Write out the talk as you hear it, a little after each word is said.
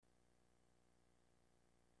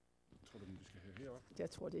skal høre heroppe. Jeg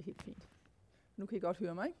tror, det er helt fint. Nu kan I godt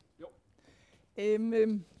høre mig, ikke? Jo.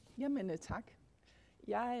 Jamen, tak.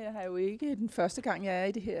 Jeg har jo ikke den første gang, jeg er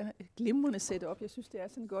i det her glimrende setup. Jeg synes, det er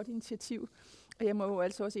sådan et godt initiativ. Og jeg må jo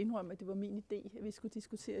altså også indrømme, at det var min idé, at vi skulle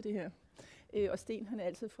diskutere det her. Og Sten, han er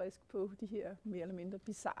altid frisk på de her mere eller mindre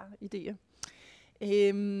bizarre idéer.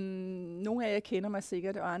 Nogle af jer kender mig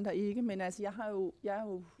sikkert, og andre ikke. Men altså, jeg har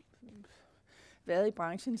jo været i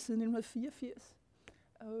branchen siden 1984.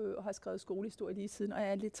 Og har skrevet skolehistorie lige siden, og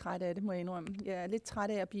jeg er lidt træt af det, må jeg indrømme. Jeg er lidt træt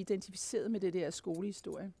af at blive identificeret med det der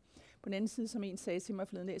skolehistorie. På den anden side, som en sagde til mig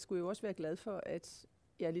forleden dag, skulle jeg jo også være glad for, at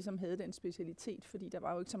jeg ligesom havde den specialitet, fordi der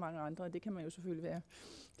var jo ikke så mange andre, og det kan man jo selvfølgelig være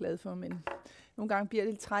glad for, men nogle gange bliver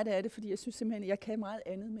jeg lidt træt af det, fordi jeg synes simpelthen, at jeg kan meget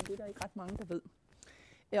andet, men det er der ikke ret mange, der ved.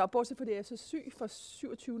 Og bortset fra det, er jeg så syg for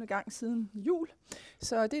 27. gang siden jul,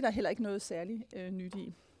 så det er der heller ikke noget særligt nyt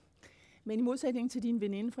i. Men i modsætning til din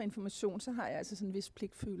veninde fra Information, så har jeg altså sådan en vis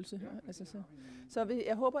pligtfølelse. Ja, altså, så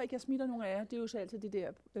jeg håber ikke, jeg smitter nogen af jer. Det er jo så altid det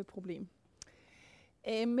der problem.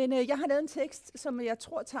 Men jeg har lavet en tekst, som jeg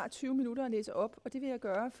tror tager 20 minutter at læse op, og det vil jeg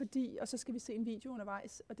gøre, og så skal vi se en video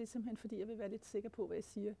undervejs, og det er simpelthen fordi, jeg vil være lidt sikker på, hvad jeg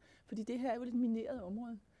siger. Fordi det her er jo et mineret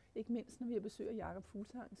område, ikke mindst når vi besøger Jakob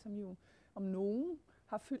Fuglsang, som jo om nogen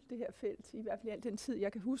har fyldt det her felt, i hvert fald al den tid,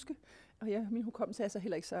 jeg kan huske. Og min hukommelse er så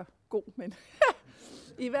heller ikke så god, men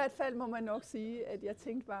i hvert fald må man nok sige, at jeg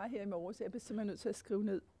tænkte bare her i morgen, så jeg blev simpelthen nødt til at skrive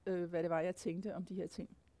ned, hvad det var, jeg tænkte om de her ting.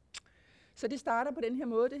 Så det starter på den her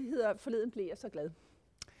måde, det hedder Forleden blev jeg så glad.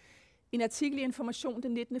 En artikel i Information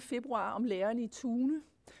den 19. februar om lærerne i Tune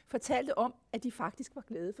fortalte om, at de faktisk var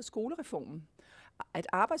glade for skolereformen. At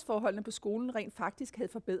arbejdsforholdene på skolen rent faktisk havde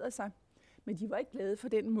forbedret sig. Men de var ikke glade for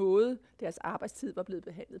den måde, deres arbejdstid var blevet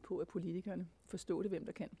behandlet på af politikerne. Forstå det, hvem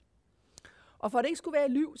der kan. Og for at det ikke skulle være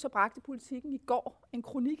lyv, så bragte Politikken i går en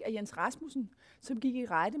kronik af Jens Rasmussen, som gik i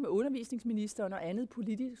rette med undervisningsministeren og andet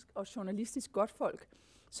politisk og journalistisk godtfolk,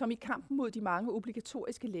 som i kampen mod de mange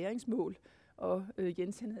obligatoriske læringsmål, og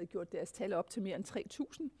Jens han havde gjort deres tal op til mere end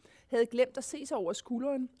 3.000, havde glemt at se sig over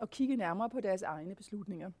skulderen og kigge nærmere på deres egne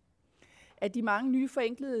beslutninger. At de mange nye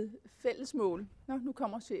forenklede fællesmål, nu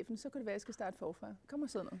kommer chefen, så kan det være, at jeg skal starte forfra. Kom og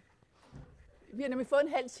sidde ned. Vi har nemlig fået en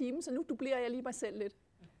halv time, så nu dublerer jeg lige mig selv lidt.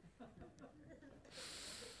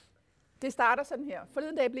 Det starter sådan her.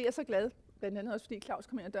 Forleden dag blev jeg så glad, blandt andet også fordi Claus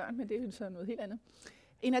kom ind ad døren, men det er jo så noget helt andet.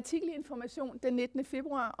 En artikel i Information den 19.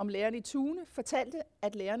 februar om lærerne i Tune fortalte,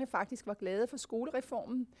 at lærerne faktisk var glade for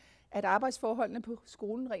skolereformen, at arbejdsforholdene på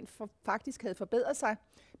skolen rent faktisk havde forbedret sig,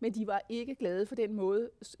 men de var ikke glade for den måde,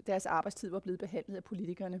 deres arbejdstid var blevet behandlet af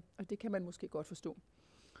politikerne, og det kan man måske godt forstå.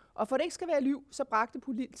 Og for det ikke skal være lyv, så bragte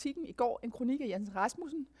Politikken i går en kronik af Jens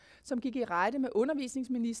Rasmussen, som gik i rette med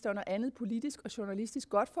undervisningsministeren og andet politisk og journalistisk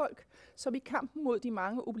godtfolk, som i kampen mod de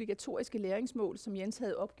mange obligatoriske læringsmål, som Jens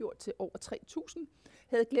havde opgjort til over 3.000,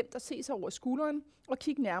 havde glemt at se sig over skulderen og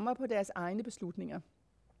kigge nærmere på deres egne beslutninger.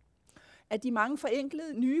 At de mange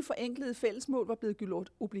nye forenklede fællesmål var blevet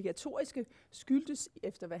gjort obligatoriske, skyldtes,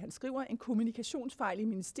 efter hvad han skriver, en kommunikationsfejl i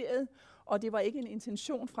ministeriet, og det var ikke en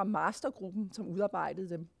intention fra mastergruppen, som udarbejdede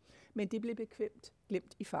dem. Men det blev bekvemt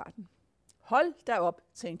glemt i farten. Hold da op,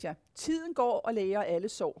 tænkte jeg. Tiden går, og læger alle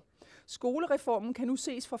sår. Skolereformen kan nu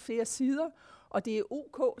ses fra flere sider, og det er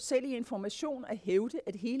ok selv i Information at hævde,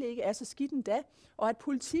 at det hele ikke er så skidt endda, og at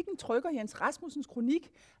Politikken trykker Jens Rasmussens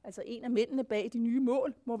kronik, altså en af mændene bag de nye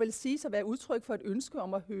mål, må vel sige at være udtryk for et ønske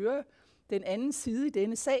om at høre den anden side i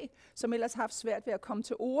denne sag, som ellers har haft svært ved at komme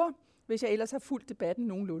til ord, hvis jeg ellers har fulgt debatten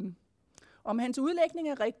nogenlunde. Om hans udlægning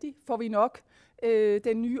er rigtig, får vi nok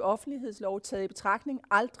den nye offentlighedslov taget i betragtning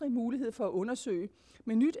aldrig mulighed for at undersøge.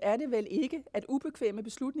 Men nyt er det vel ikke, at ubekvemme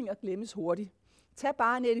beslutninger glemmes hurtigt. Tag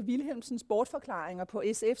bare Annette Wilhelmsens bortforklaringer på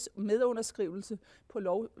SF's medunderskrivelse på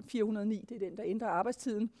lov 409, det er den, der ændrer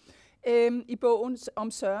arbejdstiden, i bogen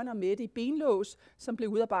om Søren og Mette i benlås, som blev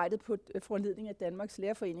udarbejdet på foranledning af Danmarks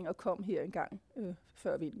Lærerforening og kom her en gang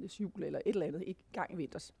før vinters jul, eller et eller andet, ikke gang i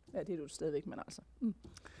vinters. Ja, det er jo stadigvæk, men altså.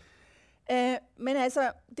 Men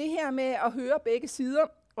altså, det her med at høre begge sider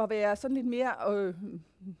og være sådan lidt mere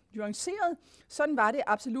nuanceret, sådan var det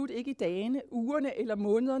absolut ikke i dagene, ugerne eller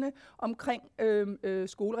månederne omkring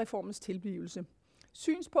skolereformens tilblivelse.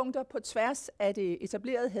 Synspunkter på tværs af det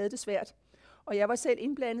etablerede havde det svært, og jeg var selv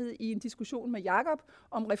indblandet i en diskussion med Jakob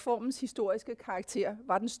om reformens historiske karakter.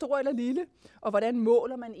 Var den stor eller lille, og hvordan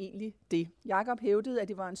måler man egentlig det? Jakob hævdede, at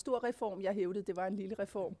det var en stor reform, jeg hævdede, at det var en lille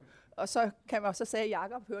reform. Og så sagde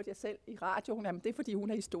Jakob, hørte jeg selv i radioen, jamen det er fordi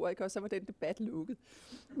hun er historiker, og så var den debat lukket.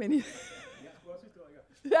 Men jeg er sgu også historiker.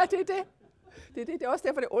 Ja, det er det. Det er også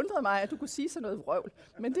derfor, det undrede mig, at du kunne sige sådan noget vrøvl.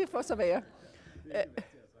 Men det får så være.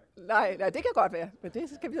 Nej, det kan godt være, men det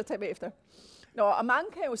skal vi så tage med efter. Og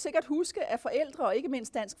mange kan jo sikkert huske, at forældre og ikke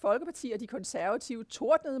mindst Dansk Folkeparti og de konservative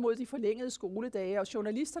tordnede mod de forlængede skoledage, og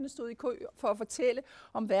journalisterne stod i kø for at fortælle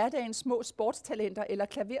om hverdagens små sportstalenter eller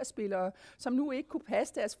klaverspillere, som nu ikke kunne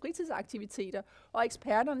passe deres fritidsaktiviteter, og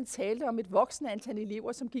eksperterne talte om et voksende antal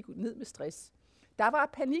elever, som gik ned med stress. Der var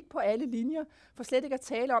panik på alle linjer, for slet ikke at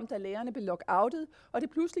tale om, da lærerne blev lockoutet, og det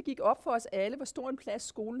pludselig gik op for os alle, hvor stor en plads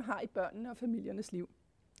skolen har i børnene og familiernes liv.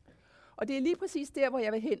 Og det er lige præcis der, hvor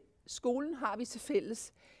jeg vil hen. Skolen har vi til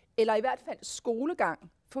fælles, eller i hvert fald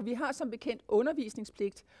skolegang, for vi har som bekendt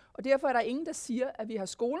undervisningspligt, og derfor er der ingen, der siger, at vi har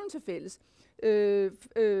skolen til fælles.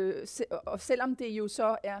 Og selvom det jo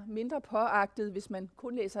så er mindre påagtet, hvis man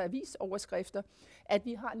kun læser avisoverskrifter, at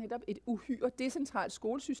vi har netop et uhyre decentralt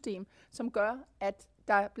skolesystem, som gør, at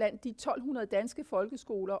der blandt de 1200 danske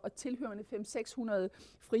folkeskoler og tilhørende 500-600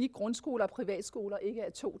 frie grundskoler og privatskoler ikke er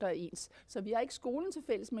 2, der er ens. Så vi har ikke skolen til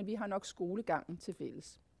fælles, men vi har nok skolegangen til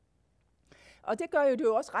fælles. Og det gør jo det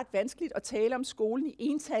jo også ret vanskeligt at tale om skolen i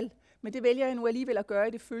ental, men det vælger jeg nu alligevel at gøre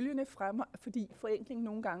i det følgende, fordi forenkling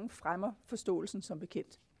nogle gange fremmer forståelsen som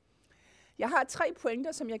bekendt. Jeg har 3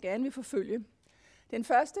 pointer, som jeg gerne vil forfølge. Den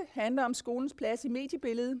første handler om skolens plads i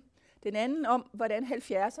mediebilledet, den anden om, hvordan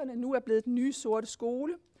 70'erne nu er blevet den nye sorte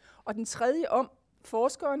skole, og den tredje om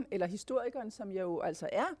forskeren eller historikeren, som jeg jo altså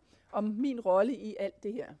er, om min rolle i alt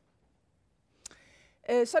det her.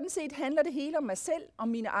 Sådan set handler det hele om mig selv, om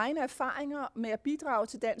mine egne erfaringer med at bidrage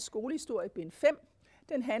til dansk skolehistorie bind 5.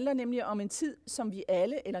 Den handler nemlig om en tid, som vi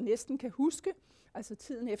alle eller næsten kan huske, altså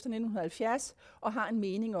tiden efter 1970, og har en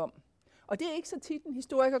mening om. Og det er ikke så tit, en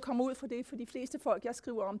historiker kommer ud fra det, for de fleste folk, jeg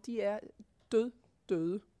skriver om, de er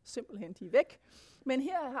døde. Simpelthen, de er væk. Men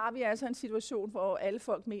her har vi altså en situation, hvor alle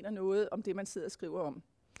folk mener noget om det, man sidder og skriver om.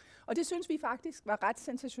 Og det synes vi faktisk var ret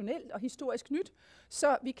sensationelt og historisk nyt,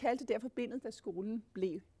 så vi kaldte derfor bindet, da skolen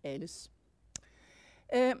blev alles.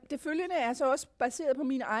 Det følgende er så også baseret på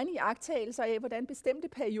mine egne iagttagelser af, hvordan bestemte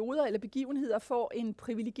perioder eller begivenheder får en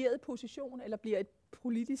privilegeret position eller bliver et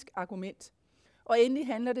politisk argument. Og endelig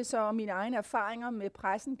handler det så om mine egne erfaringer med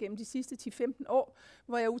pressen gennem de sidste 10-15 år,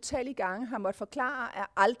 hvor jeg utallige gange har måttet forklare, at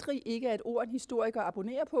aldrig ikke er et ord, en historiker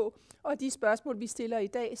abonnerer på, og de spørgsmål, vi stiller i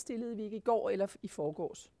dag, stillede vi ikke i går eller i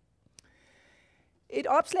forgårs. Et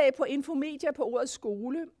opslag på Infomedia på ordet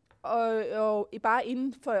skole og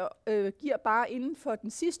giver bare inden for den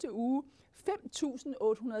sidste uge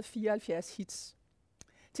 5.874 hits.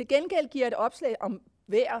 Til gengæld giver et opslag om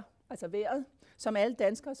vejr, altså vejret, som alle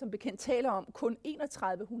danskere som bekendt taler om, kun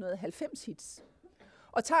 3190 hits.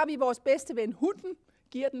 Og tager vi vores bedste ven hunden,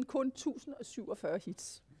 giver den kun 1047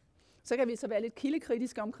 hits. Så kan vi så være lidt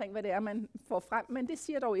kildekritiske omkring, hvad det er, man får frem, men det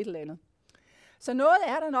siger dog et eller andet. Så noget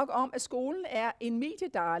er der nok om, at skolen er en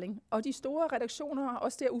mediedarling, og de store redaktioner har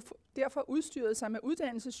også derfor udstyret sig med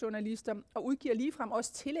uddannelsesjournalister og udgiver ligefrem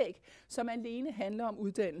også tillæg, som alene handler om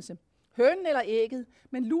uddannelse. Hønen eller ægget,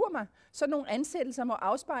 men lur mig, så nogle ansættelser må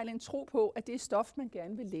afspejle en tro på, at det er stof, man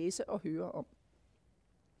gerne vil læse og høre om.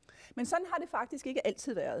 Men sådan har det faktisk ikke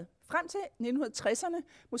altid været. Frem til 1960'erne,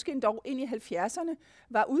 måske endda ind i 70'erne,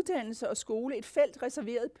 var uddannelse og skole et felt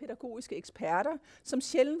reserveret pædagogiske eksperter, som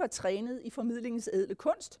sjældent var trænet i formidlingens ædle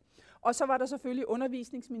kunst. Og så var der selvfølgelig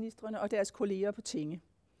undervisningsministrene og deres kolleger på tinge.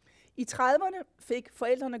 I 30'erne fik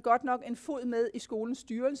forældrene godt nok en fod med i skolens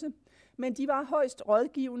styrelse, men de var højst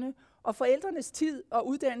rådgivende, og forældrenes tid og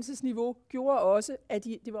uddannelsesniveau gjorde også, at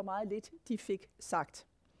det var meget lidt, de fik sagt.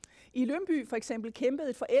 I Lyngby for eksempel kæmpede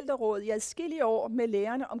et forældreråd i adskillige år med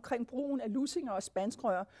lærerne omkring brugen af lussinger og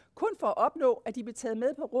spanskrør, kun for at opnå, at de blev taget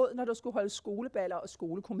med på råd, når der skulle holdes skoleballer og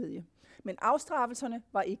skolekomedie. Men afstraffelserne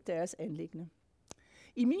var ikke deres anliggende.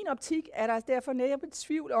 I min optik er der derfor netop et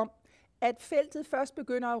tvivl om, at feltet først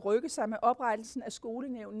begynder at rykke sig med oprettelsen af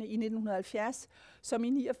skolenævnene i 1970, som i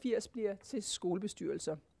 89 bliver til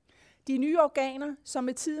skolebestyrelser. De nye organer, som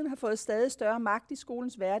med tiden har fået stadig større magt i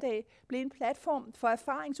skolens hverdag, blev en platform for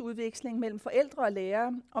erfaringsudveksling mellem forældre og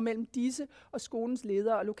lærere og mellem disse og skolens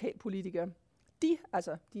ledere og lokalpolitikere.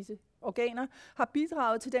 Disse organer, har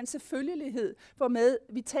bidraget til den selvfølgelighed, hvormed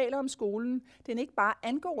vi taler om skolen. Den ikke bare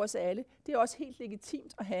angår os alle, det er også helt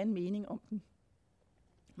legitimt at have en mening om den.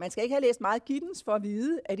 Man skal ikke have læst meget Giddens for at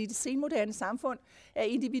vide, at i det senmoderne samfund er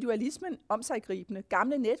individualismen omsiggribende.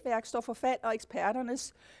 Gamle netværk står for fald, og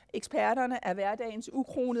eksperterne er hverdagens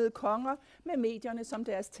ukronede konger med medierne som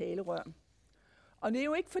deres talerør. Og det er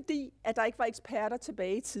jo ikke fordi, at der ikke var eksperter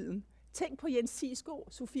tilbage i tiden. Tænk på Jens Sigsgaard,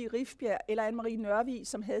 Sofie Rifbjerg eller Anne-Marie Nørvig,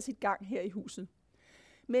 som havde sit gang her i huset.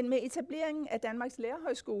 Men med etableringen af Danmarks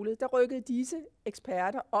Lærerhøjskole, der rykkede disse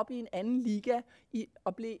eksperter op i en anden liga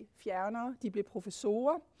og blev fjernere. De blev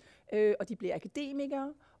professorer, og de blev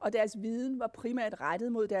akademikere, og deres viden var primært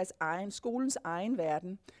rettet mod skolens egen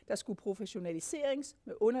verden, der skulle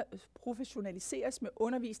professionaliseres med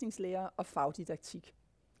undervisningslærer og fagdidaktik.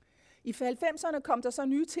 I 90'erne kom der så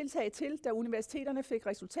nye tiltag til, da universiteterne fik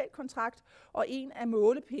resultatkontrakt, og en af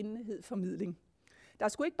målepindene hed formidling. Der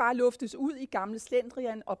skulle ikke bare luftes ud i gamle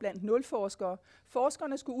slendrian og blandt nulforskere.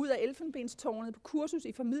 Forskerne skulle ud af elfenbenstårnet på kursus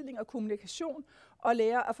i formidling og kommunikation og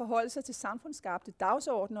lære at forholde sig til samfundsskabte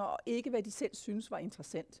dagsordner og ikke, hvad de selv synes var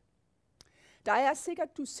interessant. Der er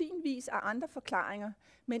sikkert dusinvis af andre forklaringer,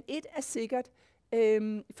 men et er sikkert,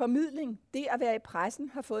 formidling, det at være i pressen,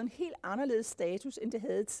 har fået en helt anderledes status, end det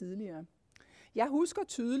havde tidligere. Jeg husker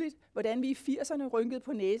tydeligt, hvordan vi i 80'erne rynkede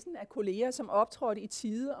på næsen af kolleger, som optrådte i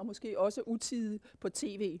tide og måske også utide på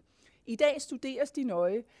tv. I dag studeres de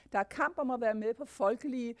nøje. Der er kamp om at være med på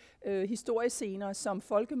folkelige historiescener, som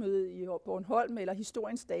Folkemødet i Bornholm, eller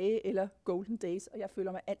Historiens Dage, eller Golden Days, og jeg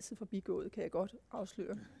føler mig altid forbigået, kan jeg godt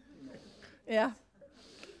afsløre. Ja,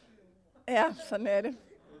 sådan er det.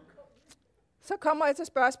 Så kommer jeg til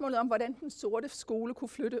spørgsmålet om, hvordan den sorte skole kunne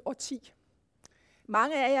flytte årti.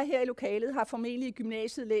 Mange af jer her i lokalet har formentlig i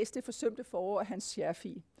gymnasiet læst Det forsømte forår af Hans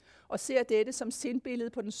Scherfig, og ser dette som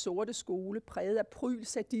sindbilledet på den sorte skole, præget af pryl,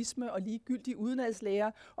 sadisme og ligegyldig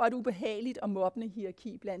udenadslære, og et ubehageligt og mobbende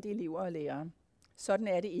hierarki blandt elever og lærere. Sådan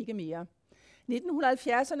er det ikke mere.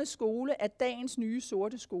 1970'ernes skole er dagens nye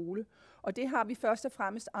sorte skole, og det har vi først og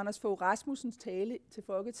fremmest Anders Fogh Rasmussens tale til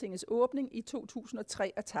Folketingets åbning i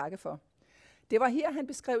 2003 at takke for. Det var her, han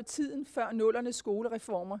beskrev tiden før nullernes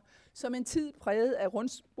skolereformer, som en tid præget af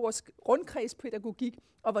rundkredspædagogik,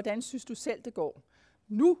 og hvordan synes du selv, det går?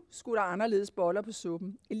 Nu skulle der anderledes boller på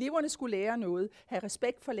suppen. Eleverne skulle lære noget, have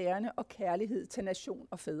respekt for lærerne og kærlighed til nation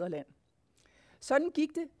og fædreland. Sådan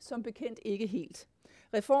gik det som bekendt ikke helt.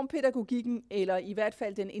 Reformpædagogikken, eller i hvert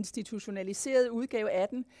fald den institutionaliserede udgave af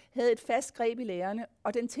den, havde et fast greb i lærerne,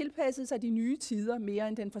 og den tilpassede sig de nye tider mere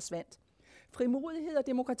end den forsvandt. Frimodighed og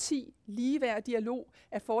demokrati, ligeværd og dialog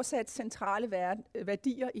er fortsat centrale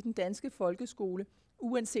værdier i den danske folkeskole,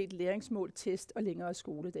 uanset læringsmål, test og længere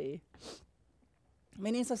skoledage.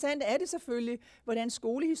 Men interessant er det selvfølgelig, hvordan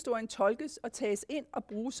skolehistorien tolkes og tages ind og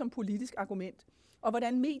bruges som politisk argument, og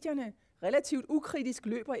hvordan medierne relativt ukritisk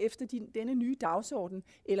løber efter denne nye dagsorden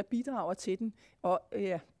eller bidrager til den. Og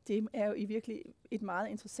det er jo i virkelig et meget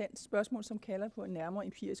interessant spørgsmål, som kalder på en nærmere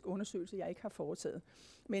empirisk undersøgelse, jeg ikke har foretaget.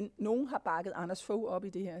 Men nogen har bakket Anders Fogh op i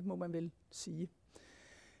det her, må man vel sige.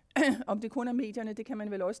 Om det kun er medierne, det kan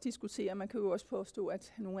man vel også diskutere. Man kan jo også påstå,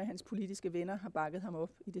 at nogle af hans politiske venner har bakket ham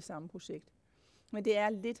op i det samme projekt. Men det er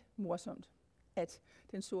lidt morsomt, at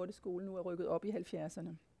den sorte skole nu er rykket op i 70'erne.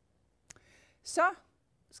 Så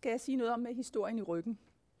skal jeg sige noget om med historien i ryggen.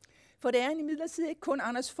 For det er imidlertid ikke kun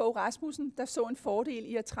Anders Fogh Rasmussen, der så en fordel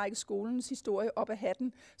i at trække skolens historie op af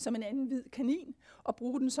hatten som en anden hvid kanin og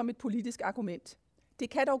bruge den som et politisk argument. Det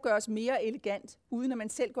kan dog gøres mere elegant, uden at man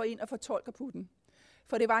selv går ind og fortolker på den.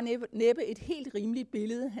 For det var næppe et helt rimeligt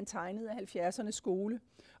billede, han tegnede af 70'ernes skole,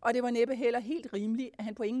 og det var næppe heller helt rimeligt, at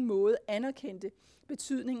han på ingen måde anerkendte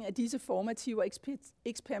betydningen af disse formative og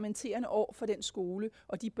eksperimenterende år for den skole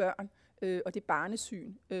og de børn og det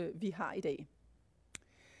barnesyn, vi har i dag.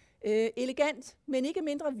 Elegant, men ikke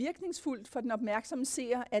mindre virkningsfuldt for den opmærksomme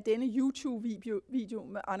seer af denne YouTube-video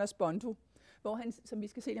med Anders Bondo, hvor han, som vi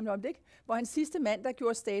skal se om et øjeblik, hvor han sidste mandag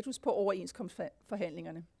gjorde status på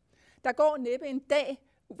overenskomstforhandlingerne. Der går næppe en dag,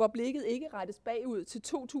 hvor blikket ikke rettes bagud til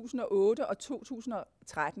 2008 og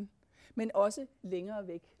 2013, men også længere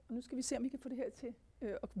væk. Og nu skal vi se, om vi kan få det her til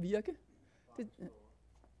at virke.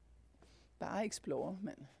 Bare Explorer,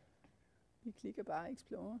 mand. Vi klikker bare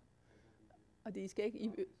Explorer. Og det skal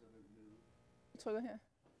ikke... Jeg trykker her.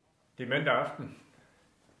 Det er mandag aften.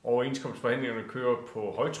 Overenskomstforhandlingerne kører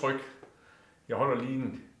på højtryk. Jeg holder lige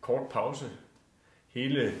en kort pause.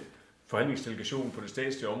 Hele forhandlingsdelegationen på det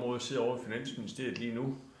statslige område sidder over i Finansministeriet lige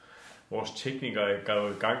nu. Vores teknikere er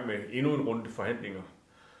gået i gang med endnu en runde forhandlinger.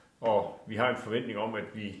 Og vi har en forventning om,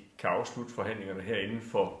 at vi kan afslutte forhandlingerne her inden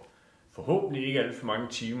for forhåbentlig ikke alt for mange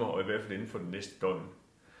timer, og i hvert fald inden for den næste døgn.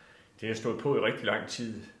 Det har stået på i rigtig lang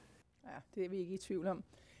tid. Ja, det er vi ikke i tvivl om.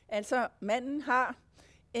 Altså, manden har,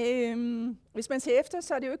 hvis man ser efter,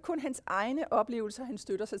 så er det jo ikke kun hans egne oplevelser, han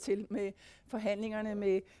støtter sig til med forhandlingerne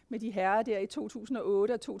med de herrer der i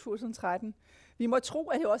 2008 og 2013. Vi må tro,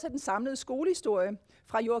 at det også er den samlede skolehistorie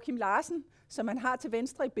fra Joachim Larsen, som man har til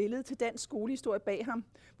venstre i billedet, til dansk skolehistorie bag ham,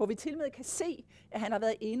 hvor vi til og med kan se, at han har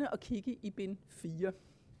været inde og kigge i bind 4.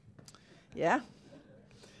 Ja.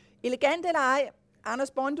 Elegant eller ej,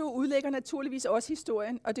 Anders Bondo udlægger naturligvis også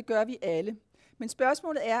historien, og det gør vi alle. Men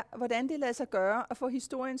spørgsmålet er, hvordan det lader sig gøre at få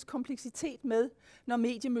historiens kompleksitet med, når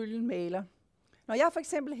mediemøllen maler. Når jeg for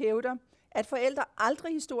eksempel hævder, at forældre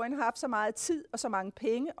aldrig i historien har haft så meget tid og så mange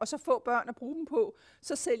penge, og så få børn at bruge dem på,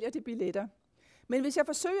 så sælger de billetter. Men hvis jeg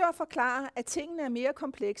forsøger at forklare, at tingene er mere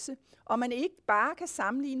komplekse, og man ikke bare kan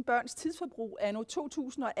sammenligne børns tidsforbrug anno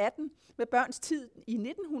 2018 med børns tid i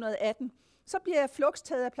 1918, så bliver jeg fluks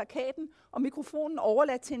taget af plakaten, og mikrofonen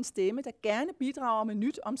overladt til en stemme, der gerne bidrager med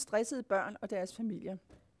nyt om stressede børn og deres familier.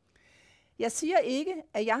 Jeg siger ikke,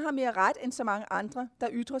 at jeg har mere ret end så mange andre, der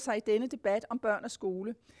ytrer sig i denne debat om børn og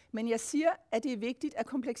skole, men jeg siger, at det er vigtigt, at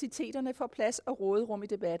kompleksiteterne får plads og råderum i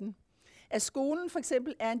debatten. At skolen for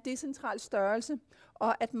eksempel er en decentral størrelse,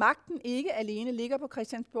 og at magten ikke alene ligger på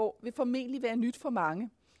Christiansborg, vil formentlig være nyt for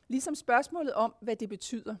mange, ligesom spørgsmålet om, hvad det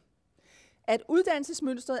betyder. At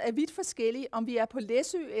uddannelsesmønstret er vidt forskelligt, om vi er på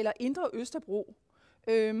Læsø eller Indre Østerbro,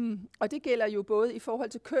 og det gælder jo både i forhold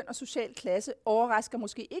til køn og social klasse, overrasker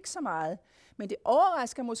måske ikke så meget, men det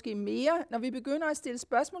overrasker måske mere, når vi begynder at stille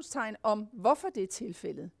spørgsmålstegn om, hvorfor det er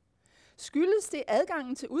tilfældet. Skyldes det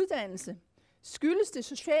adgangen til uddannelse? Skyldes det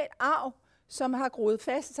social arv, som har groet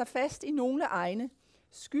sig fast i nogle egne?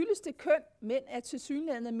 Skyldes det køn, mænd er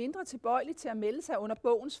tilsyneladende mindre tilbøjelige til at melde sig under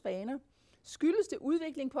bogens faner? Skyldes det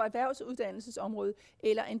udvikling på erhvervsuddannelsesområdet,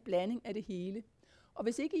 eller en blanding af det hele? Og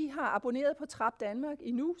hvis ikke I har abonneret på Trap Danmark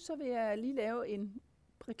endnu, så vil jeg lige lave en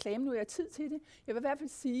reklame, nu jeg har tid til det. Jeg vil i hvert fald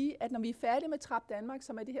sige, at når vi er færdige med Trap Danmark,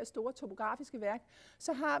 som er det her store topografiske værk,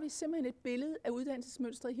 så har vi simpelthen et billede af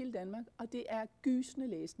uddannelsesmønstre i hele Danmark, og det er gysende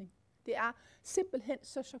læsning. Det er simpelthen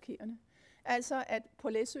så chokerende. Altså at på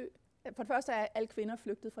Læsø, for det første er alle kvinder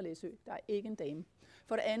flygtet fra Læsø. Der er ikke en dame.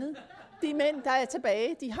 For det andet, de mænd, der er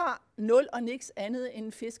tilbage, de har nul og niks andet end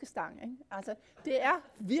en fiskestang. Ikke? Altså, det er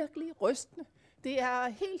virkelig rystende. Det er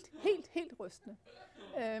helt rystende.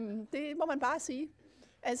 Det må man bare sige.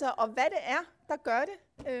 Altså, og hvad det er, der gør det.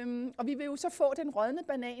 Og vi vil jo så få den rådne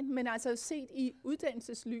banan, men altså set i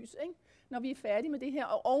uddannelseslys, ikke? Når vi er færdige med det her.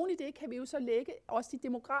 Og oven i det kan vi jo så lægge også de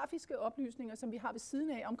demografiske oplysninger, som vi har ved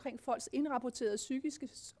siden af, omkring folks indrapporterede psykiske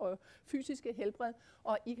og fysiske helbred.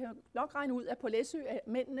 Og I kan nok regne ud, at på Læsø er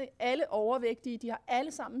mændene alle overvægtige. De har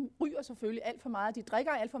alle sammen, ryger selvfølgelig alt for meget, de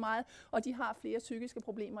drikker alt for meget, og de har flere psykiske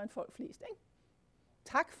problemer end folk flest. Ikke?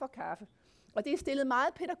 Tak for kaffe. Og det er stillet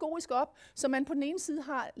meget pædagogisk op, så man på den ene side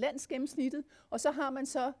har landsgennemsnittet, og så har man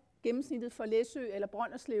så gennemsnittet for Læsø eller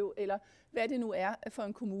Brønderslev, eller hvad det nu er for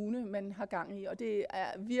en kommune, man har gang i. Og det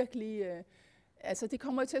er virkelig, altså det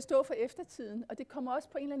kommer til at stå for eftertiden, og det kommer også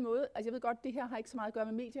på en eller anden måde, altså jeg ved godt, det her har ikke så meget at gøre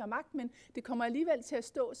med medier og magt, men det kommer alligevel til at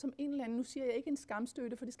stå som en eller anden, nu siger jeg ikke en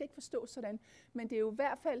skamstøtte, for det skal ikke forstås sådan, men det er jo i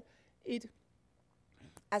hvert fald et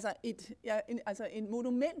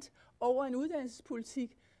monument over en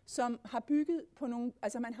uddannelsespolitik, som har bygget på nogle,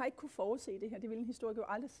 altså man har ikke kunne forudse det her, det vil en historiker jo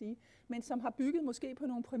aldrig sige, men som har bygget måske på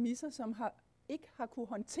nogle præmisser, som ikke har kunne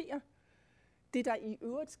håndtere det, der i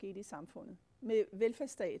øvrigt skete i samfundet. Med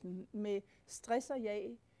velfærdsstaten, med stress og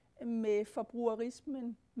jag, med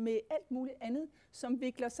forbrugerismen, med alt muligt andet, som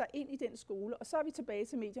vikler sig ind i den skole. Og så er vi tilbage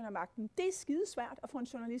til medierne og magten. Det er skidesvært at få en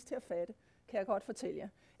journalist til at fatte, kan jeg godt fortælle jer,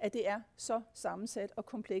 at det er så sammensat og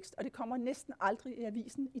komplekst, og det kommer næsten aldrig i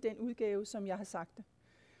avisen i den udgave, som jeg har sagt det.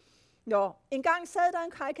 Nå, engang sad der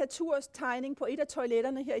en karikaturtegning på et af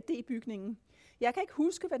toiletterne her i D-bygningen. Jeg kan ikke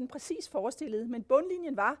huske, hvad den præcis forestillede, men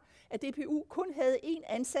bundlinjen var, at DPU kun havde én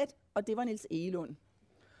ansat, og det var Niels Egelund.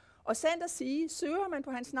 Og sandt at sige, søger man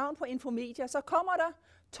på hans navn på Infomedia, så kommer der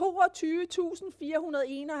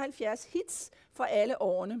 22.471 hits for alle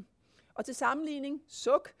årene. Og til sammenligning,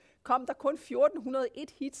 kom der kun 1.401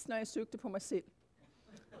 hits, når jeg søgte på mig selv.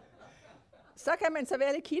 Så kan man så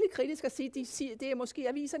være lidt kildekritisk og sige, det er måske,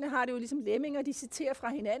 aviserne har det jo ligesom lemminger, de citerer fra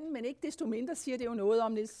hinanden, men ikke desto mindre siger det jo noget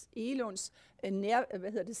om Niels Egelunds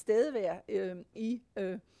stedvær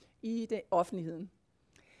i det offentligheden.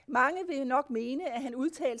 Mange vil nok mene, at han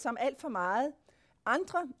udtalte sig om alt for meget.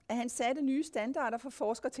 Andre, at han satte nye standarder for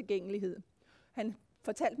forskertilgængelighed. Han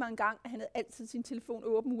fortalte mig engang, at han havde altid sin telefon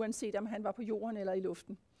åben, uanset om han var på jorden eller i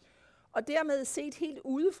luften. Og dermed set helt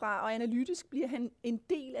udefra og analytisk bliver han en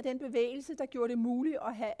del af den bevægelse, der gjorde det muligt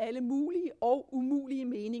at have alle mulige og umulige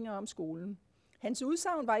meninger om skolen. Hans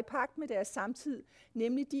udsagn var i pagt med deres samtid,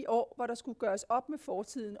 nemlig de år, hvor der skulle gøres op med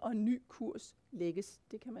fortiden og en ny kurs lægges.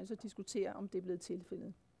 Det kan man så diskutere, om det er blevet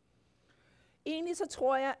tilfældet. Egentlig så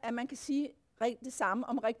tror jeg, at man kan sige det samme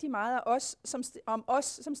om rigtig meget af os,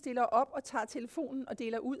 som stiller op og tager telefonen og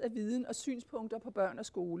deler ud af viden og synspunkter på børn og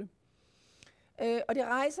skole. Og det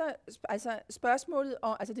rejser altså spørgsmålet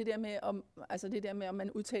om det der med om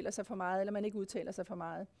man udtaler sig for meget eller man ikke udtaler sig for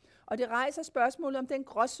meget. Og det rejser spørgsmålet om den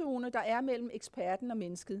gråzone, der er mellem eksperten og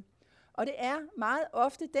mennesket. Og det er meget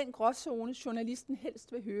ofte den gråzone, journalisten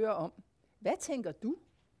helst vil høre om. Hvad tænker du?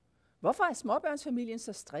 Hvorfor er småbørnsfamilien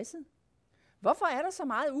så stresset? Hvorfor er der så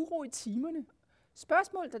meget uro i timerne?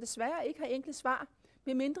 Spørgsmål, der desværre ikke har enkle svar,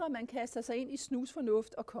 medmindre man kaster sig ind i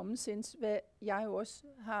snusfornuft og common sense, hvad jeg jo også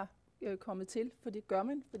har kommet til, for det gør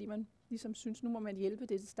man, fordi man ligesom synes, nu må man hjælpe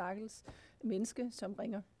det stakkels menneske, som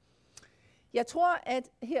ringer. Jeg tror, at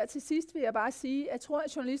her til sidst vil jeg bare sige, at jeg tror,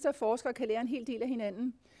 at journalister og forskere kan lære en hel del af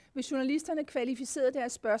hinanden. Hvis journalisterne kvalificerede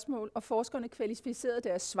deres spørgsmål, og forskerne kvalificerede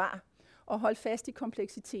deres svar, og holdt fast i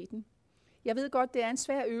kompleksiteten. Jeg ved godt, det er en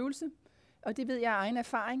svær øvelse, og det ved jeg af egen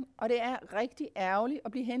erfaring, og det er rigtig ærgerligt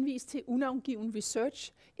at blive henvist til unavngiven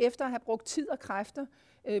research, efter at have brugt tid og kræfter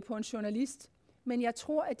på en journalist. Men jeg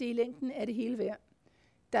tror, at det i længden er det hele værd.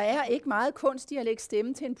 Der er ikke meget kunst i at lægge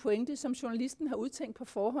stemme til en pointe, som journalisten har udtænkt på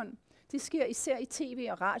forhånd. Det sker især i tv-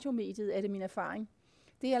 og radiomediet, er det min erfaring.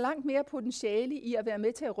 Det er langt mere potentiale i at være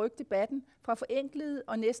med til at rykke debatten fra forenklede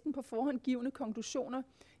og næsten på forhånd givne konklusioner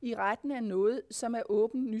i retten af noget, som er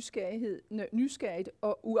åben nysgerrigt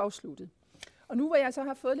og uafsluttet. Og nu hvor jeg så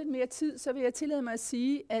har fået lidt mere tid, så vil jeg tillade mig at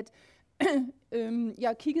sige, at jeg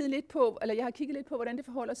har kigget lidt på, hvordan det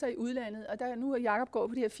forholder sig i udlandet, og nu er Jacob gået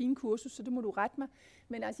på det her fine kursus, så det må du rette mig.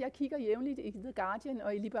 Men altså, jeg kigger jævnligt i The Guardian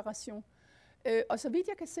og i Liberation. Og så vidt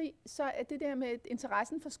jeg kan se, så er det der med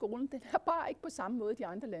interessen for skolen, den er bare ikke på samme måde i de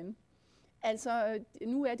andre lande. Altså,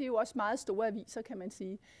 nu er det jo også meget store aviser, kan man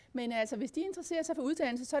sige. Men altså, hvis de interesserer sig for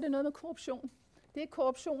uddannelse, så er det noget med korruption. Det er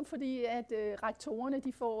korruption, fordi at rektorerne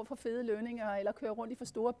de får for fede lønninger, eller kører rundt i for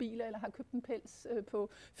store biler, eller har købt en pels på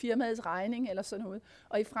firmaets regning, eller sådan noget.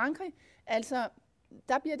 Og i Frankrig, altså,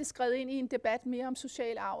 der bliver det skrevet ind i en debat mere om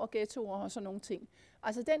social arv og ghettoer og sådan nogle ting.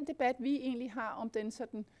 Altså, den debat, vi egentlig har om den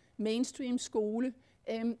sådan mainstream skole,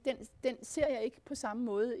 den ser jeg ikke på samme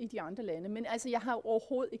måde i de andre lande. Men altså, jeg har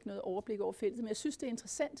overhovedet ikke noget overblik over feltet, men jeg synes, det er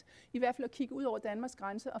interessant i hvert fald at kigge ud over Danmarks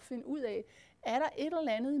grænse og finde ud af, er der et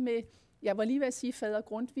eller andet med, jeg var lige ved at sige fader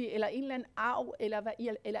Grundtvig, eller en eller anden arv, eller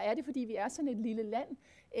er det, fordi vi er sådan et lille land,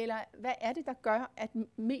 eller hvad er det, der gør, at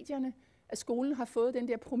medierne, at skolen har fået den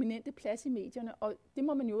der prominente plads i medierne, og det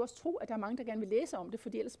må man jo også tro, at der er mange, der gerne vil læse om det,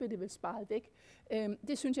 fordi ellers bliver det vel sparet væk.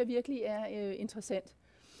 Det synes jeg virkelig er interessant.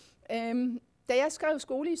 Da jeg skrev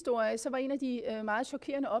skolehistorie, så var en af de meget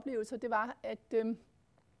chokerende oplevelser, det var, at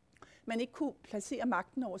man ikke kunne placere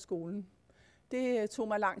magten over skolen. Det tog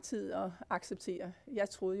mig lang tid at acceptere. Jeg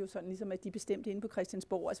troede jo sådan ligesom, at de bestemte inde på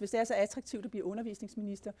Christiansborg. Altså hvis det er så attraktivt at blive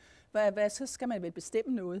undervisningsminister, så skal man vel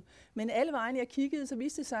bestemme noget. Men alle vejen jeg kiggede, så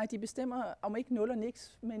viste det sig, at de bestemmer om ikke nul og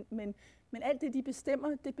niks, men alt det, det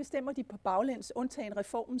bestemmer de på baglæns, undtagen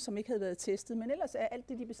reformen, som ikke havde været testet. Men ellers er alt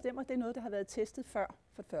det, de bestemmer, det er noget, der har været testet før,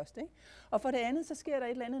 for det første. Ikke? Og for det andet, så sker der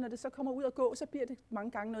et eller andet, når det så kommer ud og gå, så bliver det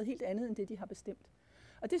mange gange noget helt andet, end det, de har bestemt.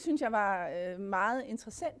 Og det synes jeg var meget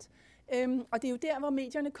interessant. Og det er jo der, hvor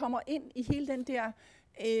medierne kommer ind i hele den der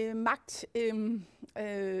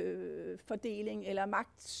magtfordeling, eller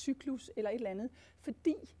magtcyklus, eller et eller andet.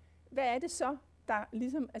 Fordi, hvad er det så, der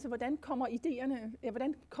ligesom, altså hvordan kommer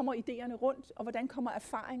idéerne rundt, og hvordan kommer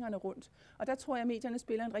erfaringerne rundt? Og der tror jeg, at medierne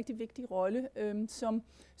spiller en rigtig vigtig rolle,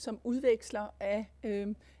 som udveksler af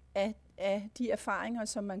de erfaringer,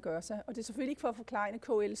 som man gør sig. Og det er selvfølgelig ikke for at forklare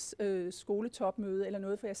KL's skoletopmøde eller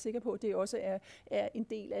noget, for jeg er sikker på, at det også er en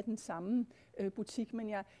del af den samme butik. Men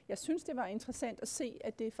jeg synes, det var interessant at se,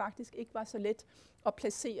 at det faktisk ikke var så let at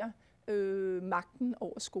placere magten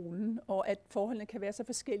over skolen, og at forholdene kan være så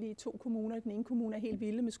forskellige i to kommuner. Den ene kommune er helt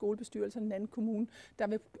vilde med skolebestyrelsen, den anden kommune, der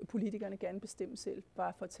vil politikerne gerne bestemme selv,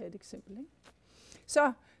 bare for at tage et eksempel. Ikke?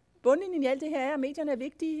 Så bundlinjen i alt det her er, at medierne er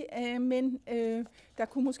vigtige, men der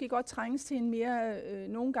kunne måske godt trænges til en mere,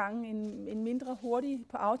 nogle gange en mindre hurtig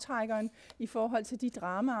på aftrækkeren i forhold til de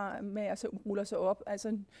dramaer, med altså ruller sig op.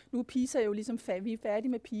 Altså nu er PISA jo ligesom vi er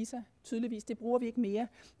færdige med PISA, tydeligvis. Det bruger vi ikke mere.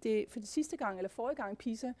 For det sidste gang, eller forrige gang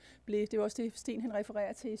PISA, det var også det Sten han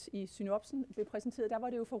refererer til i synopsen, blev præsenteret, der var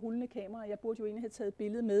det jo for rullende kamera. Jeg burde jo egentlig have taget et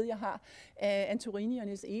billede med, jeg har af Antorini og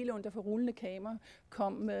Niels Egelund, der for rullende kamera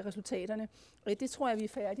kom med resultaterne. Det tror jeg, vi er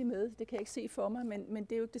færdige med. Det kan jeg ikke se for mig, men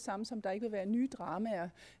det er jo ikke det samme som, der ikke vil være nye dramaer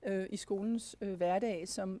i skolens hverdag,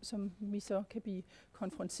 som vi så kan blive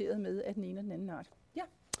konfronteret med af den ene og den anden art. Ja,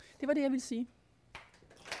 det var det, jeg ville sige.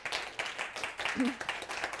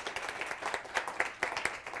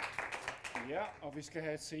 Ja, og vi skal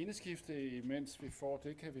have et sceneskifte, mens vi får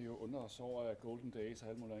det, kan vi jo undre os over, at Golden Days og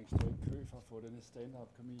alle mulige står i kø for at få denne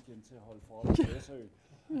stand-up comedian til at holde for op i Læsø.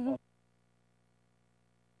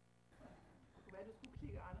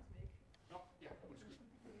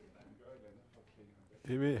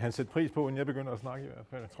 Det vil han sætte pris på, inden jeg begynder at snakke i hvert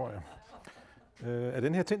fald, tror jeg. Er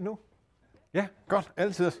den her tændt nu? Ja, godt.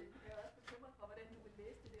 Altid.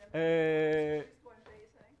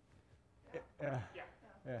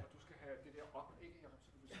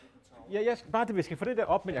 Ja. bare vi skal få det der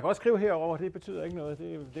op, men jeg kan også skrive herover. Det betyder ikke noget.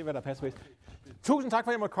 Det er hvad der passer bedst. Tusind tak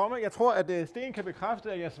for, at jeg måtte komme. Jeg tror, at Sten kan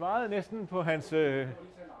bekræfte, at jeg svarede næsten på hans...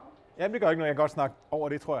 Jamen, det gør ikke noget. Jeg kan godt snakke over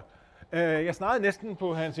det, tror jeg. Jeg svarede næsten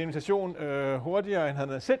på hans invitation hurtigere, end han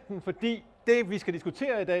havde sendt den, fordi det, vi skal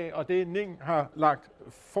diskutere i dag, og det Ning har lagt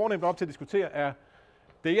fornemt op til at diskutere, er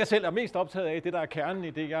det, jeg selv er mest optaget af, det der er kernen i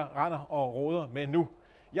det, jeg render og råder med nu.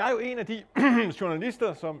 Jeg er jo en af de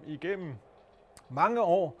journalister, som igennem mange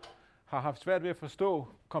år har haft svært ved at forstå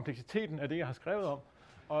kompleksiteten af det, jeg har skrevet om.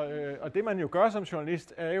 Og det, man jo gør som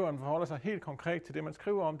journalist, er jo, at man forholder sig helt konkret til det, man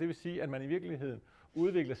skriver om. Det vil sige, at man i virkeligheden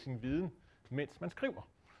udvikler sin viden, mens man skriver.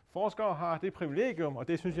 Forskere har det privilegium, og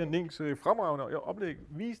det synes jeg, Nings fremragende oplæg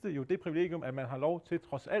viste jo det privilegium, at man har lov til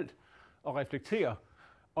trods alt at reflektere,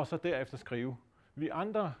 og så derefter skrive. Vi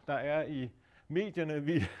andre, der er i medierne,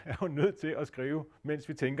 vi er jo nødt til at skrive, mens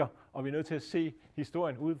vi tænker, og vi er nødt til at se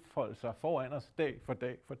historien udfolde sig foran os dag for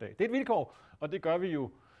dag for dag. Det er et vilkår, og det gør vi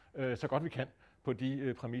jo så godt vi kan på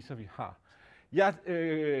de præmisser, vi har. Jeg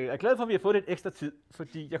er glad for, at vi har fået lidt ekstra tid,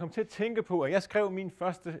 fordi jeg kom til at tænke på, at jeg skrev min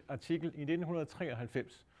første artikel i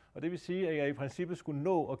 1993. Og det vil sige, at jeg i princippet skulle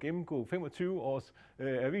nå at gennemgå 25 års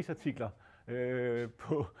avisartikler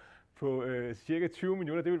på cirka 20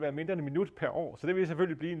 minutter. Det vil være mindre end en minut per år, så det vil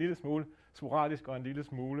selvfølgelig blive en lille smule sporadisk og en lille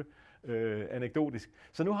smule anekdotisk.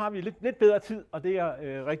 Så nu har vi lidt bedre tid, og det er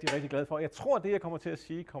jeg rigtig, rigtig glad for. Jeg tror, at det, jeg kommer til at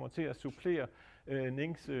sige, kommer til at supplere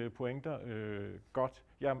Nings pointer godt.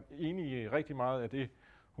 Jeg er enig i rigtig meget af det,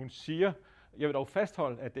 hun siger. Jeg vil dog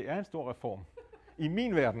fastholde, at det er en stor reform. I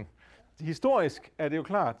min verden. Historisk er det jo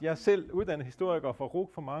klart, jeg er selv uddannet historiker fra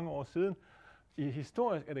RUC for mange år siden. I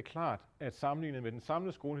historisk er det klart, at sammenlignet med den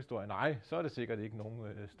samlede skolehistorie, nej, så er det sikkert ikke nogen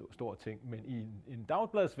stor ting. Men i en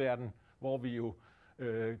dagbladsverden, hvor vi jo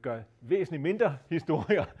gør væsentligt mindre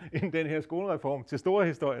historier end den her skolereform til store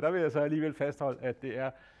historier, der vil jeg så alligevel fastholde, at det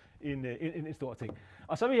er en stor ting.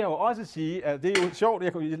 Og så vil jeg jo også sige, at det er jo sjovt,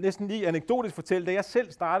 jeg kunne næsten lige anekdotisk fortælle, da jeg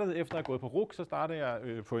selv startede efter at have gået på RUC, så startede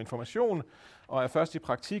jeg på Information, og er først i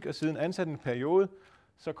praktik og siden ansat en periode,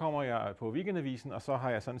 så kommer jeg på Weekendavisen, og så har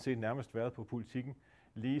jeg sådan set nærmest været på Politikken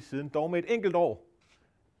lige siden, dog med et enkelt år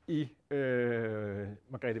i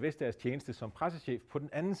Margrethe Vestagers tjeneste som pressechef på den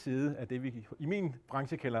anden side af det, vi i min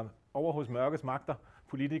branche kalder over hos mørkets magter,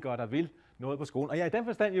 politikere, der vil noget på skolen. Og jeg er i den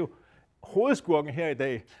forstand jo hovedskurken her i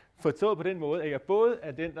dag, forstået på den måde, at jeg både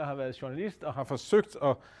er den, der har været journalist og har forsøgt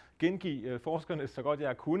at gengive forskerne så godt jeg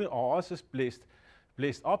har kunnet, og også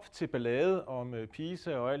blæst op til ballade om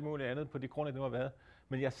PISA og alt muligt andet på de grunde, det har været.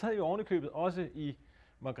 Men jeg sad jo ovenikøbet også i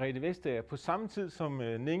Margrethe Vestager på samme tid, som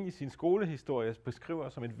Ning i sin skolehistorie beskriver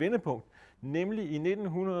som et vendepunkt, nemlig i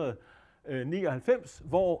 1999,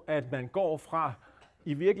 hvor at man går fra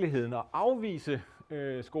i virkeligheden at afvise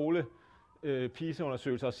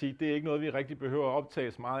PISA-undersøgelser og sige, det er ikke noget, vi rigtig behøver at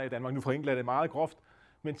optage så meget af i Danmark. Nu forenkler det meget groft,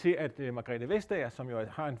 men til at Margrethe Vestager, som jo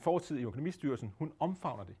har en fortid i Økonomistyrelsen, hun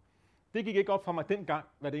omfavner det. Det gik ikke op for mig dengang,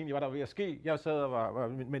 hvad det egentlig var, der var ved at ske. Jeg sad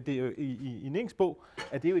og men det er jo i Nings bog,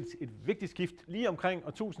 at det er jo et vigtigt skift lige omkring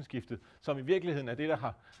årtusindskiftet, som i virkeligheden er det, der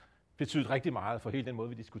har betydet rigtig meget for hele den måde,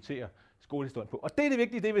 vi diskuterer skolehistorien på. Og det er det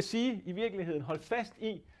vigtige, det vil sige i virkeligheden, hold fast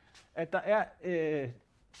i, at der er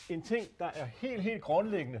en ting, der er helt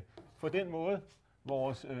grundlæggende for den måde,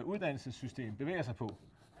 vores uddannelsessystem bevæger sig på.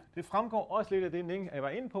 Det fremgår også lidt af det, Ning var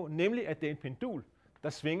inde på, nemlig at det er en pendul, der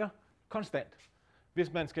svinger konstant.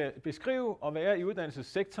 Hvis man skal beskrive og være i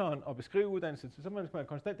uddannelsessektoren og beskrive uddannelse, så skal man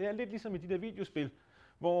konstant. Det er lidt ligesom i de der videospil,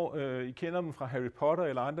 hvor I kender dem fra Harry Potter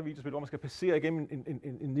eller andre videospil, hvor man skal passere igennem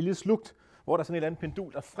en lille slugt, hvor der er sådan et eller andet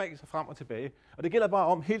pendul, der fræser frem og tilbage. Og det gælder bare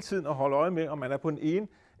om hele tiden at holde øje med, om man er på den ene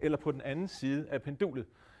eller på den anden side af pendulet.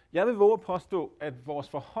 Jeg vil våge at påstå, at vores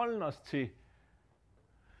forholden os til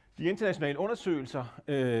de internationale undersøgelser,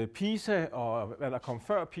 PISA og hvad der kom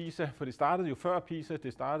før PISA, for det startede jo før PISA,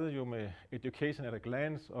 det startede jo med Education at a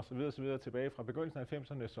Glance osv. tilbage fra begyndelsen af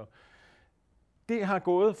 90'erne. Så det har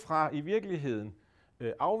gået fra i virkeligheden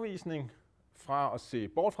afvisning, fra at se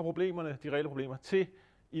bort fra problemerne, de reelle problemer, til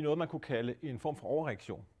i noget, man kunne kalde en form for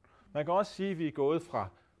overreaktion. Man kan også sige, at vi er gået fra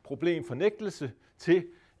problemfornægtelse til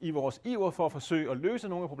i vores iver for at forsøge at løse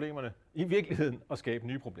nogle af problemerne, i virkeligheden at skabe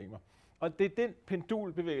nye problemer. Og det er den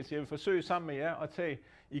pendulbevægelse, jeg vil forsøge sammen med jer at tage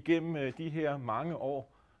igennem de her mange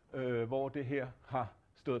år, hvor det her har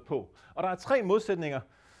stået på. Og der er 3 modsætninger,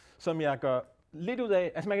 som jeg gør lidt ud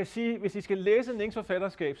af. Altså man kan sige, hvis I skal læse Nings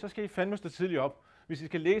forfatterskab, så skal I fandme stå tidligt op. Hvis I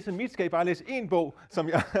skal læse mit, skal I bare læse en bog, som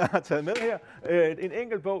jeg har taget med her. En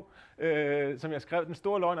enkelt bog, som jeg skrev, Den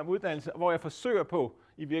store løgn om uddannelse, hvor jeg forsøger på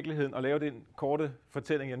i virkeligheden at lave den korte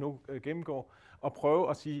fortælling, jeg nu gennemgår, og prøve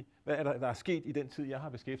at sige, hvad er der er sket i den tid, jeg har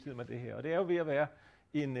beskæftiget mig med det her. Og det er jo ved at være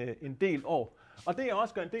en del år. Og det jeg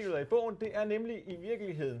også gør en del af i bogen, det er nemlig i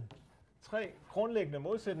virkeligheden 3 grundlæggende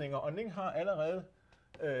modsætninger, og Ning har allerede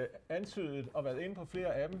antydet og været inde på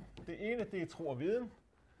flere af dem. Det ene, det er tro og viden.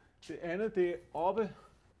 Det andet, det er oppe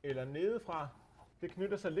eller nedefra. Det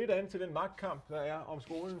knytter sig lidt an til den magtkamp, der er om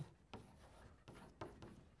skolen.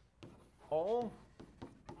 Og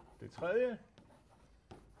det tredje,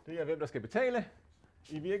 det er, hvem der skal betale.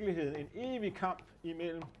 I virkeligheden en evig kamp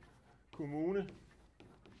imellem kommune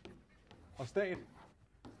og stat.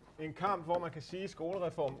 En kamp, hvor man kan sige, at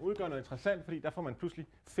skolereformen udgør noget interessant, fordi der får man pludselig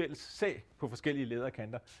fælles sag på forskellige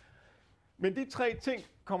lederkanter. Men de 3 ting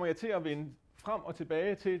kommer jeg til at vende frem og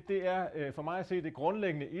tilbage til. Det er for mig at se det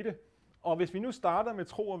grundlæggende i det. Og hvis vi nu starter med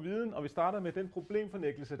tro og viden, og vi starter med den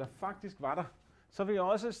problemfornægtelse, der faktisk var der, så vil jeg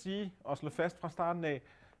også sige og slå fast fra starten af,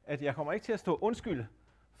 at jeg kommer ikke til at stå undskyld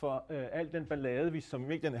for al den ballade, vi som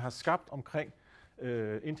medierne har skabt omkring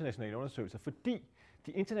internationale undersøgelser, fordi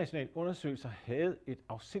de internationale undersøgelser havde et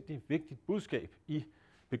afsindigt vigtigt budskab i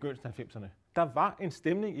begyndelsen af 90'erne. Der var en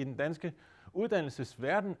stemning i den danske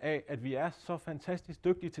uddannelsesverden af, at vi er så fantastisk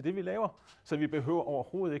dygtige til det, vi laver, så vi behøver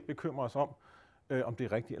overhovedet ikke bekymre os om det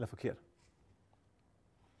er rigtigt eller forkert.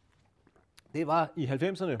 Det var i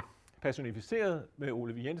 90'erne personificeret med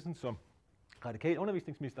Ole V. Jensen som radikal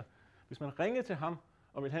undervisningsminister. Hvis man ringede til ham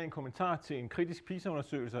og ville have en kommentar til en kritisk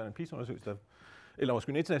PISA-undersøgelse, eller en PISA-undersøgelse, eller måske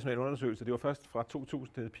en international undersøgelse, det var først fra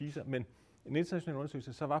 2000 til PISA, men en international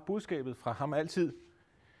undersøgelse, så var budskabet fra ham altid,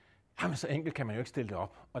 jamen så enkelt kan man jo ikke stille det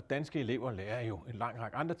op, og danske elever lærer jo en lang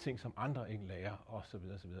række andre ting, som andre ikke lærer,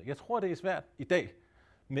 osv. osv. Jeg tror, det er svært i dag,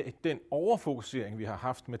 med den overfokusering, vi har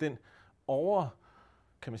haft, med den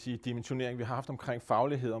dimensionering, vi har haft omkring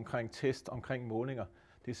faglighed, omkring test, omkring målinger.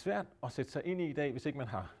 Det er svært at sætte sig ind i dag, hvis ikke man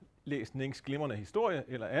har læst Nings glimrende historie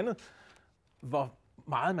eller andet, hvor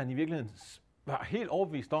meget man i virkeligheden var helt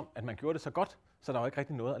overbevist om, at man gjorde det så godt, så der var ikke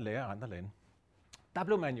rigtig noget at lære af andre lande. Der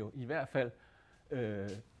blev man jo i hvert fald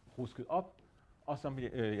rusket op, og som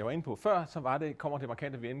jeg var inde på før, så kommer det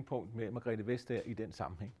markante vendepunkt med Margrethe Vestager i den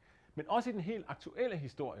sammenhæng. Men også i den helt aktuelle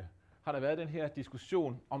historie har der været den her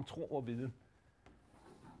diskussion om tro og viden.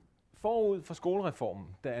 Forud for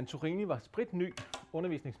skolereformen, da Antorini var spritny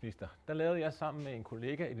undervisningsminister, der lavede jeg sammen med en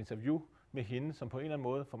kollega et interview med hende, som på en eller anden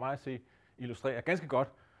måde for mig at se illustrerer ganske godt,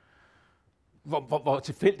 hvor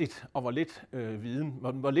tilfældigt og hvor lidt viden,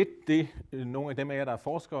 hvor lidt det nogle af dem af jer, der er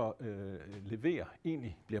forskere, leverer,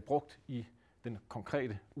 egentlig bliver brugt i den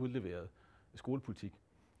konkrete udleverede skolepolitik.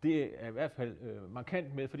 Det er i hvert fald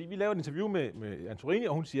markant med, fordi vi laver et interview med Antorini,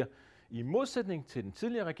 og hun siger, i modsætning til den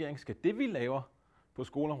tidligere regering, skal det, vi laver på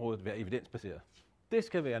skoleområdet, være evidensbaseret. Det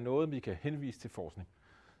skal være noget, vi kan henvise til forskning.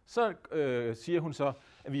 Så siger hun så,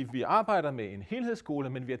 at vi arbejder med en helhedsskole,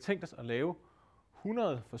 men vi har tænkt os at lave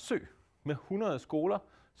 100 forsøg med 100 skoler,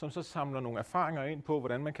 som så samler nogle erfaringer ind på,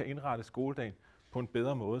 hvordan man kan indrette skoledagen på en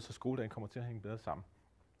bedre måde, så skoledagen kommer til at hænge bedre sammen.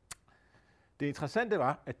 Det interessante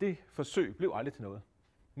var, at det forsøg blev aldrig til noget.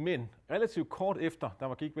 Men relativt kort efter,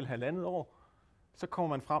 der gik vel 1,5 år, så kommer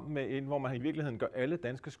man frem med en, hvor man i virkeligheden gør alle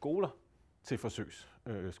danske skoler til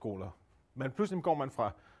forsøgsskoler. Men pludselig går man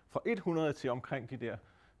fra 100 til omkring de der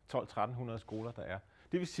 1200-1300 skoler, der er.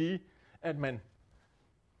 Det vil sige, at man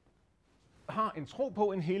har en tro på,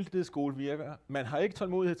 at en heltidsskole virker. Man har ikke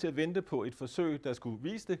tålmodighed til at vente på et forsøg, der skulle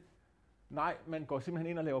vise det. Nej, man går simpelthen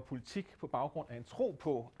ind og laver politik på baggrund af en tro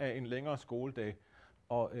på, at en længere skoledag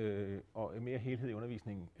og mere helhed i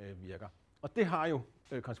undervisningen virker. Og det har jo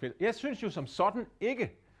konsekvenser. Jeg synes jo som sådan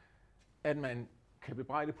ikke, at man kan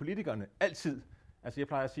bebrejde politikerne altid. Altså jeg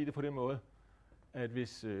plejer at sige det på den måde, at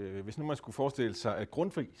hvis nu man skulle forestille sig, at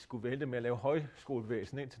Grundtvig skulle vælge med at lave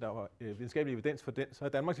højskolebevægelsen indtil der var videnskabelig evidens for den, så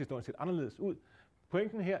havde Danmarks historie set anderledes ud.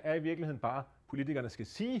 Pointen her er i virkeligheden bare, at politikerne skal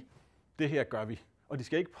sige, det her gør vi. Og de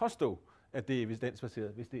skal ikke påstå, at det er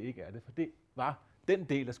evidensbaseret, hvis det ikke er det. For det var den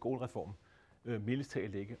del af skolereformen, mildest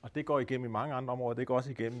talt ikke. Og det går igennem i mange andre områder. Det går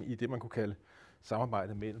også igennem i det, man kunne kalde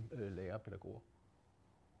samarbejde mellem lærere og pædagoger.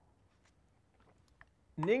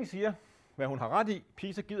 Ning siger, hvad hun har ret i,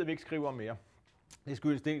 PISA gider vi ikke skrive om mere. Det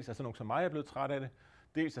skyldes dels, at sådan nogen som mig er blevet træt af det,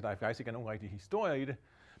 dels at der faktisk ikke er nogen rigtige historier i det,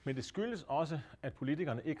 men det skyldes også, at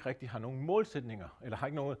politikerne ikke rigtig har nogen målsætninger, eller har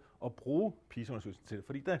ikke noget at bruge PISA-undersøgelsen til.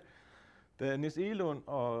 Fordi da Niels Egelund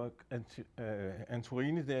og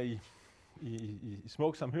Antorini der i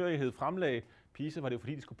smuk samhørighed fremlagde PISA, var det jo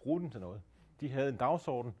fordi, de skulle bruge den til noget. De havde en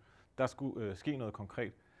dagsorden, der skulle ske noget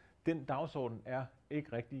konkret. Den dagsorden er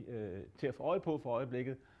ikke rigtig til at få øje på for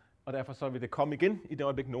øjeblikket, og derfor så vil det komme igen i det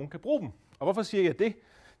øjeblik, nogen kan bruge dem. Og hvorfor siger jeg det?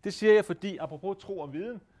 Det siger jeg, fordi apropos tro og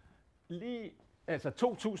viden,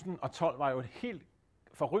 2012 var jo et helt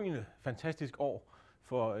forrygende, fantastisk år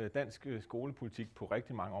for dansk skolepolitik på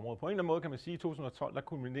rigtig mange områder. På en eller anden måde kan man sige, at i 2012 der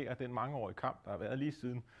kulminerer den mangeårige kamp, der har været lige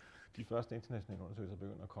siden de første internationale undersøgelser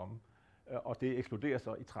begyndte at komme. Og det eksploderer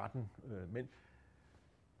så i 13.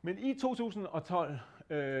 Men i 2012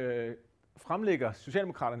 fremlægger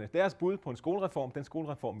Socialdemokraterne deres bud på en skolereform, den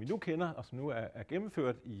skolereform, vi nu kender, og som nu er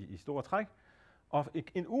gennemført i store træk. Og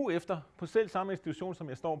en uge efter, på selv samme institution, som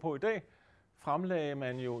jeg står på i dag, fremlagde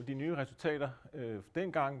man jo de nye resultater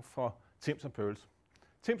dengang for TIMSS og PIRLS.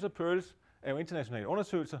 TIMSS og PIRLS er jo internationale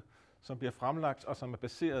undersøgelser, som bliver fremlagt og som er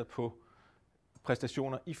baseret på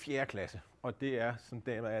præstationer i 4. klasse. Og det er, som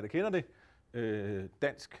der kender det,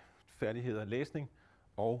 dansk færdigheder, læsning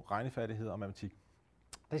og regnefærdigheder og matematik.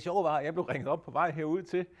 Det sjove var, at jeg blev ringet op på vej herud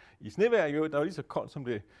til i snevejr, der var lige så koldt, som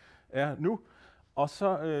det er nu. Og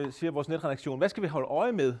så siger vores netredaktion, hvad skal vi holde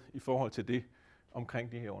øje med i forhold til det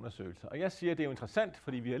omkring de her undersøgelser? Og jeg siger, at det er jo interessant,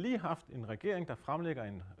 fordi vi har lige haft en regering, der fremlægger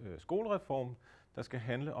en skolereform, der skal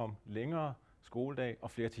handle om længere skoledag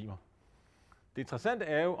og flere timer. Det interessante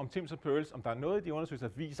er jo om TIMSS og PIRLS, om der er noget, de undersøgelser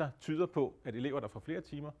viser, tyder på, at elever, der får flere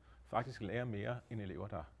timer, faktisk lærer mere end elever,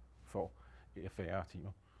 der får færre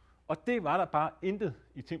timer. Og det var der bare intet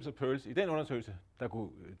i TIMSS og PIRLS i den undersøgelse, der kunne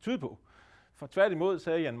tyde på. For tværtimod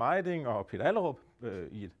sagde Jan Mejding og Peter Allerup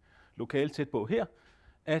i et lokale tæt på her,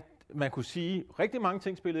 at man kunne sige rigtig mange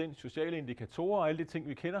ting spillet ind, sociale indikatorer og alle de ting,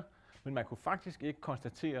 vi kender, men man kunne faktisk ikke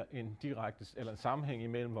konstatere en direkte eller en sammenhæng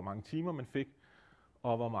imellem, hvor mange timer man fik,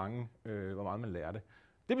 og hvor meget man lærte.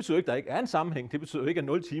 Det betyder ikke, at der ikke er en sammenhæng. Det betyder ikke, at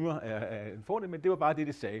 0 timer er en fordel, men det var bare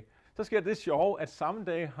det sagde. Så sker det sjove, at samme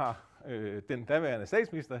dag har den daværende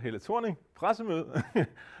statsminister Helle Thorning pressemøde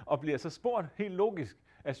og bliver så spurgt helt logisk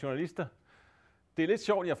af journalister. Det er lidt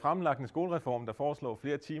sjovt, at jeg har fremlagt en skolereform, der foreslår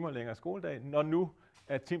flere timer længere skoledag, når nu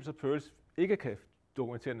at TIMSS og PIRLS ikke kan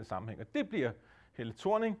dokumentere den sammenhæng. Og det bliver Helle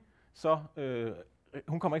Thorning, så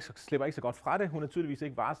hun slipper ikke så godt fra det. Hun er tydeligvis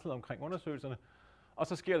ikke varslet omkring undersøgelserne. Og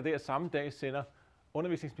så sker det, at samme dag sender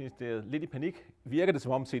Undervisningsministeriet lidt i panik, virker det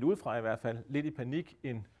som om set udefra i hvert fald, lidt i panik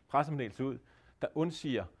en pressemeddelelse ud, der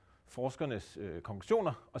undsiger forskernes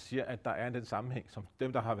konklusioner og siger, at der er den sammenhæng, som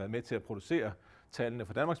dem, der har været med til at producere tallene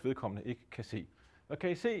for Danmarks vedkommende, ikke kan se. Og kan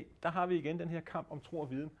I se, der har vi igen den her kamp om tro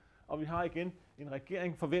og viden, og vi har igen en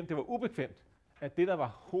regering, for hvem det var ubekvemt, at det, der var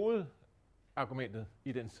hovedargumentet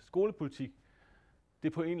i dens skolepolitik,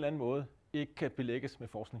 det på en eller anden måde ikke kan belægges med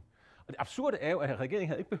forskning. Og det absurde er jo, at regeringen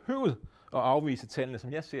havde ikke behøvet at afvise tallene,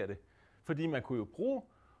 som jeg ser det. Fordi man kunne jo bruge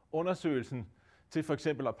undersøgelsen til for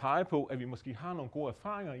eksempel at pege på, at vi måske har nogle gode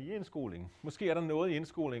erfaringer i indskolingen. Måske er der noget i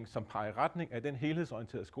indskolingen, som peger i retning af den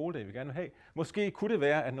helhedsorienterede skoledag, vi gerne vil have. Måske kunne det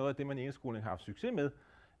være, at noget af det, man i indskolingen har haft succes med,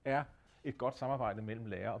 er et godt samarbejde mellem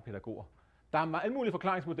lærere og pædagoger. Der er alle mulige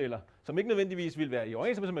forklaringsmodeller, som ikke nødvendigvis vil være i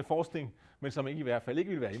overensstemmelse med forskning, men som ikke i hvert fald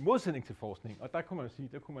ikke vil være i modsætning til forskning. Og der kunne man sige,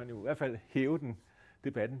 der kunne man jo i hvert fald hæve den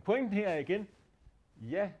debatten. Pointen her er igen,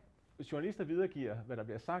 ja, journalister videregiver, hvad der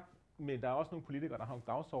bliver sagt, men der er også nogle politikere, der har nogle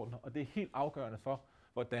dagsordner, og det er helt afgørende for,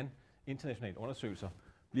 hvordan internationale undersøgelser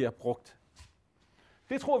bliver brugt.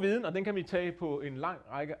 Det tror viden, og den kan vi tage på en lang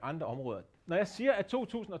række andre områder. Når jeg siger, at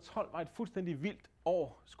 2012 var et fuldstændig vildt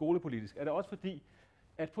år skolepolitisk, er det også fordi,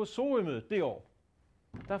 at på Sorømødet det år,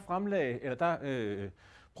 der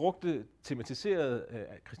tematiserede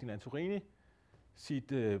Christine Antorini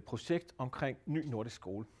sit projekt omkring ny nordisk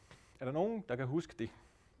skole. Er der nogen, der kan huske det?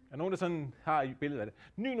 Er der nogen, der sådan har i billedet af det?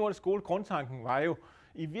 Ny nordisk skole, grundtanken var jo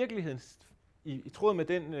i virkeligheden, i tråd med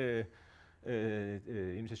den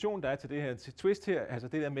invitation, der er til det her til twist her, altså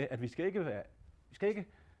det der med, at vi skal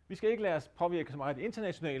ikke lade os påvirke så meget af det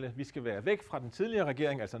internationale. Vi skal være væk fra den tidligere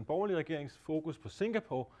regering, altså en borgerlig regerings fokus på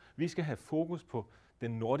Singapore. Vi skal have fokus på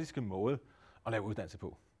den nordiske måde at lave uddannelse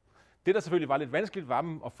på. Det, der selvfølgelig var lidt vanskeligt,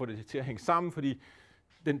 var at få det til at hænge sammen, fordi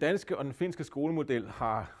den danske og den finske skolemodel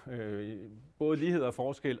har både lighed og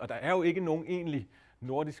forskel, og der er jo ikke nogen egentlig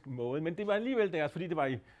nordisk måde, men det var alligevel deres, fordi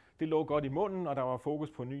det lå godt i munden, og der var fokus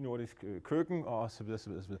på ny nordisk køkken og så videre, så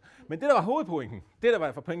videre, så videre. Men det, der var hovedpointen,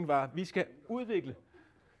 var, at vi skal udvikle.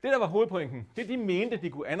 Det, der var hovedpointen, det de mente, de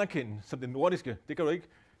kunne anerkende som det nordiske, det kan du ikke,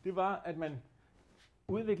 det var, at man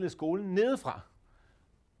udviklede skolen nedefra.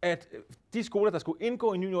 At de skoler, der skulle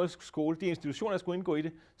indgå i en ny nordisk skole, de institutioner, der skulle indgå i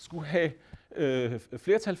det, skulle have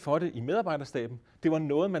flertal for det i medarbejderstaben. Det var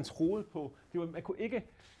noget, man troede på. Man kunne ikke.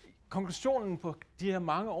 Konklusionen på de her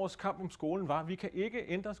mange års kamp om skolen var, at vi kan ikke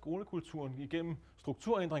ændre skolekulturen igennem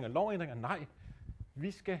strukturændringer, lovændringer. Nej,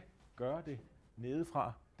 vi skal gøre det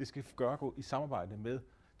nedefra. Det skal gå i samarbejde med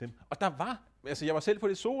dem. Og der var, jeg var selv på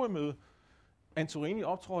det Sorømøde, Antorini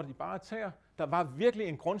optrådte i bare tæer. Der var virkelig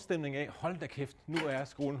en grundstemning af, hold da kæft, nu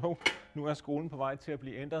er skolen på vej til at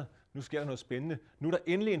blive ændret. nu sker der noget spændende. Nu er der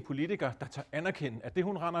endelig en politiker, der tør anerkende, at det,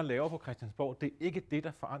 hun render og laver på Christiansborg, det er ikke det,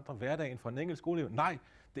 der forandrer hverdagen for en enkelt skoleelev. Nej,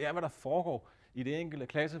 det er, hvad der foregår i det enkelte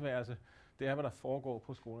klasseværelse. Det er, hvad der foregår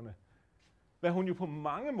på skolerne. Hvad hun jo på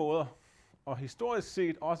mange måder, og historisk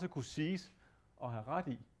set også kunne siges og have ret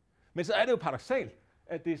i. Men så er det jo paradoksalt,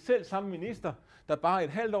 at det er selv samme minister, der bare et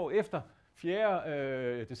halvt år efter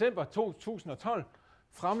 4. december 2012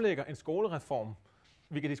 fremlægger en skolereform.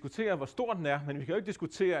 Vi kan diskutere, hvor stor den er, men vi kan jo ikke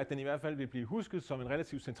diskutere, at den i hvert fald vil blive husket som en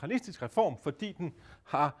relativt centralistisk reform, fordi den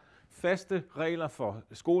har faste regler for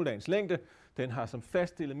skoledagens længde. Den har som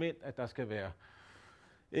fast element, at der skal være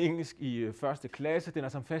engelsk i 1. klasse. Den har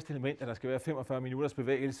som fast element, at der skal være 45 minutters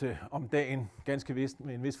bevægelse om dagen, ganske vist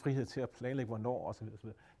med en vis frihed til at planlægge, hvornår osv.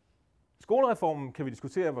 Skolereformen kan vi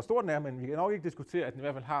diskutere, hvor stor den er, men vi kan nok ikke diskutere, at den i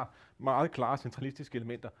hvert fald har meget klare centralistiske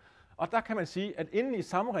elementer. Og der kan man sige, at inden i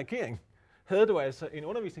samme regering havde du altså en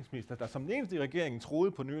undervisningsminister, der som den eneste i regeringen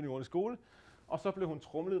troede på ny og skole, og så blev hun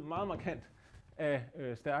tromlet meget markant af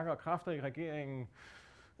stærkere kræfter i regeringen,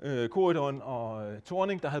 Corydon og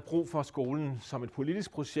Thorning, der havde brug for skolen som et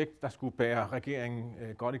politisk projekt, der skulle bære regeringen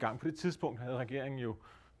godt i gang. På det tidspunkt havde regeringen jo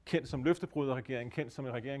kendt som løftebryderregering, kendt som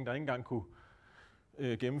en regering, der ikke engang kunne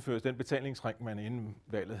gennemføre den betalingsring, man inden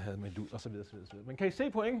valget havde meldt ud osv. Men kan I se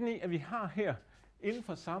pointen i, at vi har her inden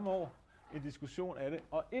for samme år en diskussion af det,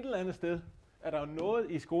 og et eller andet sted er der jo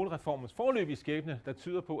noget i skolereformens forløbige skæbne, der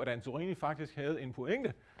tyder på, at Antorini faktisk havde en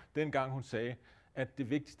pointe, dengang hun sagde, at det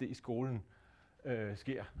vigtigste i skolen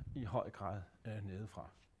sker i høj grad nedefra.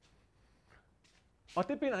 Og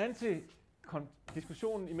det binder an til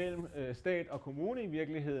diskussionen imellem stat og kommune i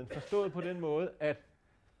virkeligheden, forstået på den måde,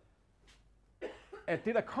 at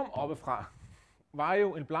det, der kom oppefra, var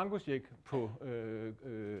jo en blankocheck på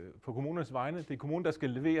kommunernes vegne. Det er kommunen, der skal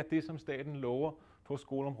levere det, som staten lover på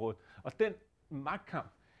skoleområdet. Og den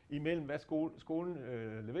magtkamp imellem, hvad skolen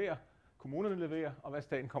leverer, kommunerne leverer, og hvad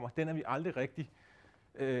staten kommer, den er vi aldrig rigtig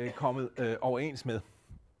kommet overens med.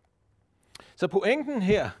 Så pointen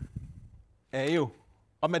her er jo,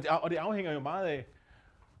 og det afhænger jo meget af,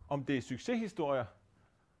 om det er succeshistorier,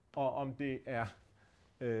 og om det er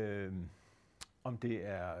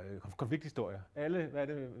konflikthistorier. Alle, hvad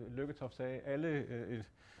det Lykketoft sagde, alle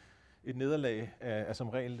et nederlag er som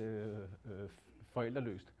regel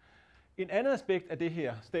forældreløst. En andet aspekt af det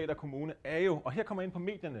her, stat og kommune, er jo, og her kommer jeg ind på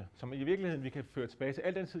medierne, som i virkeligheden vi kan føre tilbage til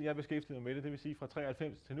al den tid, jeg beskæftiger mig med det vil sige fra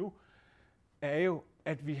 93 til nu, er jo,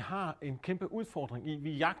 at vi har en kæmpe udfordring i,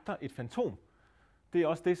 vi jagter et fantom. Det er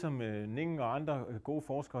også det, som Ningen og andre gode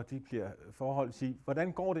forskere, de bliver forholdt til.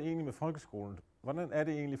 Hvordan går det egentlig med folkeskolen? Hvordan er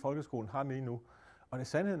det egentlig, folkeskolen har lige nu? Og det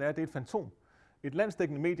sandheden er, at det er et fantom. Et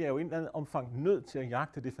landsdækkende medie er jo i en eller anden omfang nødt til at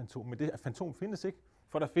jagte det fantom, men det fantom findes ikke.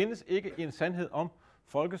 For der findes ikke en sandhed om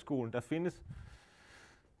folkeskolen. Der findes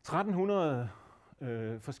 1300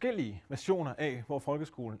 forskellige versioner af, hvor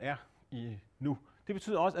folkeskolen er i nu. Det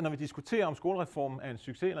betyder også, at når vi diskuterer, om skolereformen er en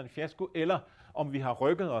succes eller en fiasko, eller om vi har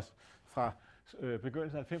rykket os fra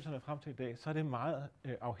begyndelsen af 90'erne frem til i dag, så er det meget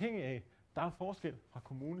afhængigt af, der er forskel fra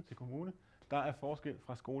kommune til kommune. Der er forskel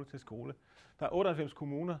fra skole til skole. Der er 98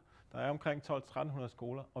 kommuner, der er omkring 1200-1300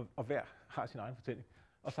 skoler, og hver har sin egen fortælling.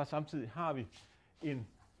 Og så samtidig har vi en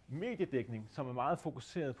mediedækning, som er meget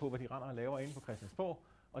fokuseret på, hvad de render og laver inde på Christiansborg.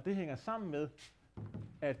 Og det hænger sammen med,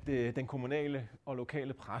 at den kommunale og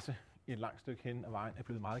lokale presse i et langt stykke hen ad vejen er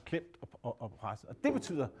blevet meget klemt og presset. Og det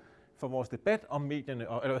betyder for vores debat om medierne,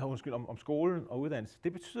 om skolen og uddannelse,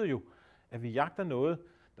 det betyder jo, at vi jagter noget,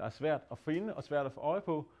 der er svært at finde og svært at få øje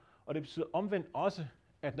på. Og det betyder omvendt også,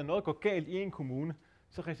 at når noget går galt i en kommune,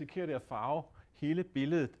 så risikerer det at farve hele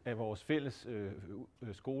billedet af vores fælles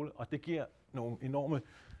skole, og det giver nogle enorme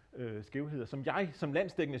skævheder, som jeg som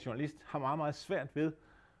landsdækkende journalist har meget, meget svært ved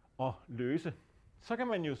at løse. Så kan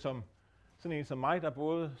man jo som sådan en som mig, der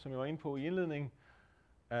både, som jeg var inde på i indledningen,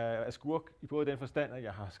 er skurk i både den forstand, at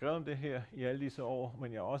jeg har skrevet om det her i alle disse år,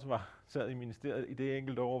 men jeg også sad i ministeriet i det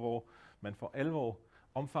enkelte år, hvor man for alvor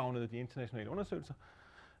omfavnede de internationale undersøgelser.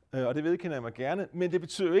 Og det vedkender jeg mig gerne, men det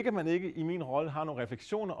betyder jo ikke, at man ikke i min rolle har nogle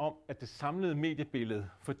refleksioner om, at det samlede mediebillede,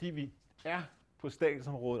 fordi vi er på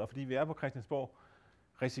statsområdet og fordi vi er på Christiansborg,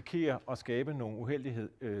 risikerer at skabe nogle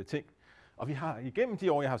uheldighed ting. Og vi har igennem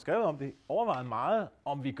de år, jeg har skrevet om det, overvejet meget,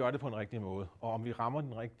 om vi gør det på en rigtig måde, og om vi rammer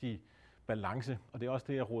den rigtige balance. Og det er også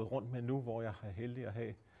det, jeg roder rundt med nu, hvor jeg er heldig at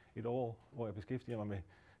have et år, hvor jeg beskæftiger mig med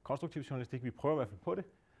konstruktiv journalistik. Vi prøver i hvert fald på det.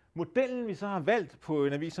 Modellen, vi så har valgt på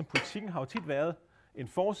en avis som Politikken, har jo tit været en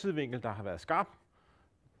forsidevinkel, der har været skarp.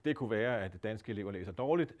 Det kunne være, at danske elever læser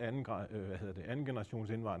dårligt, anden generations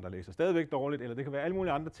indvandrere læser stadigvæk dårligt, eller det kan være alle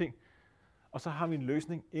mulige andre ting. Og så har vi en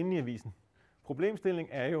løsning inde i avisen.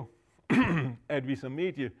 Problemstillingen er jo, at vi som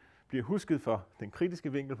medie bliver husket for den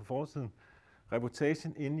kritiske vinkel på forsiden.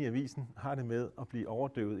 Reportagen inde i avisen har det med at blive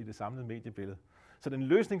overdøvet i det samlede mediebillede. Så den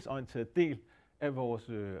løsningsorienterede del af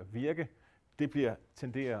vores virke, det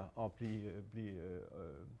tenderer at blive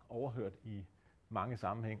overhørt i mange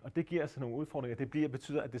sammenhæng. Og det giver altså nogle udfordringer. Det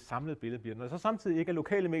betyder, at det samlede billede bliver. Når der så samtidig ikke er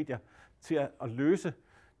lokale medier til at løse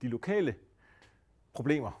de lokale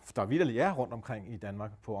problemer, der vitterligt er rundt omkring i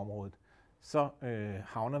Danmark på området, så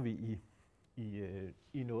havner vi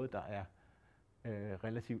i noget, der er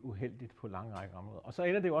relativt uheldigt på lange række områder. Og så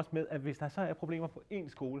ender det jo også med, at hvis der så er problemer på én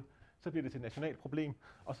skole, så bliver det til et nationalt problem,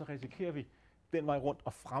 og så risikerer vi den vej rundt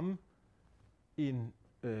at fremme en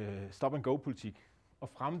stop-and-go-politik, og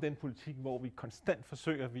fremme den politik, hvor vi konstant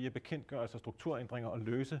forsøger via bekendtgørelser og strukturændringer at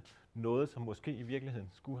løse noget, som måske i virkeligheden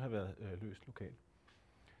skulle have været løst lokalt.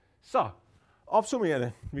 Så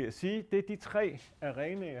opsummerende vil jeg sige, det er de 3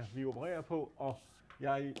 arenaer, vi opererer på, og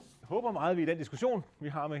jeg håber meget, at vi i den diskussion, vi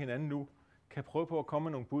har med hinanden nu, kan prøve på at komme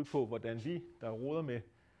med nogle bud på, hvordan vi, der roder med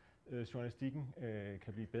journalistikken,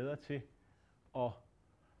 kan blive bedre til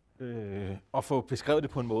at få beskrevet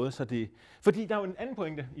det på en måde, så det... Fordi der er jo en anden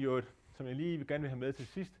pointe i øvrigt, som jeg lige gerne vil have med til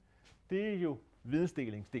sidst. Det er jo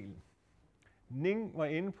vidensdelingsdelen. Ning var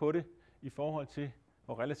inde på det i forhold til,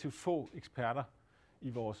 hvor relativt få eksperter i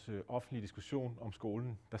vores offentlige diskussion om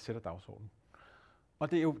skolen, der sætter dagsordenen.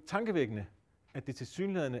 Og det er jo tankevækkende, at det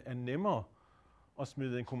tilsyneladende er nemmere at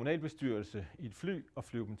smide en kommunalbestyrelse i et fly og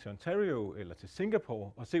flyve dem til Ontario eller til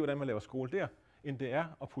Singapore og se, hvordan man laver skole der, end det er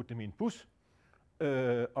at putte dem i en bus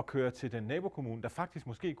og køre til den nabokommune, der faktisk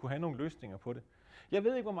måske kunne have nogle løsninger på det. Jeg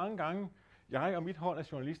ved ikke, hvor mange gange jeg og mit hold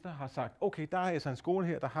af journalister har sagt, okay, der er altså en skole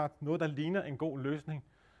her, der har noget, der ligner en god løsning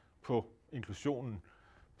på inklusionen,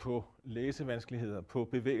 på læsevanskeligheder, på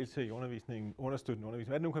bevægelse i undervisningen, understøttende undervisning,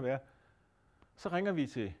 hvad det nu kan være. Så ringer vi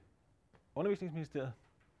til Undervisningsministeriet,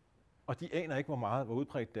 og de aner ikke, hvor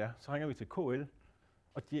udbredt det er. Så ringer vi til KL,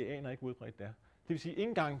 og de aner ikke, hvor udbredt det er. Det vil sige, ikke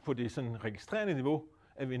engang på det sådan registrerende niveau,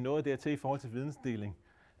 at vi er nået dertil i forhold til vidensdeling,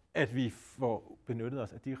 at vi får benyttet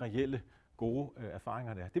os af de reelle gode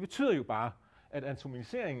erfaringer der. Det betyder jo bare, at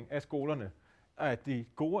atomiseringen af skolerne, at de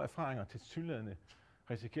gode erfaringer til tilsyneladende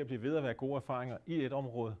risikerer at blive ved at være gode erfaringer i et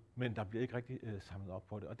område, men der bliver ikke rigtig samlet op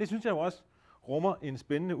på det. Og det synes jeg jo også rummer en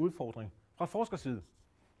spændende udfordring fra forskerside.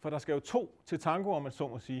 For der skal jo 2 til tango, om man så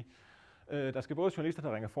må sige. Der skal både journalister,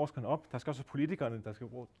 der ringer forskerne op, der skal også politikerne, der skal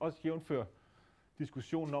også jævnføre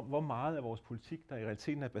diskussionen om, hvor meget af vores politik, der i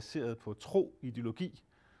realiteten er baseret på tro, ideologi,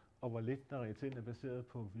 og hvor lidt der i realiteten er baseret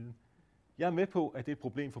på viden. Jeg er med på, at det er et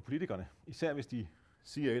problem for politikerne, især hvis de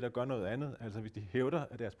siger et og gør noget andet, altså hvis de hævder,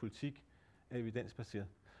 at deres politik er evidensbaseret.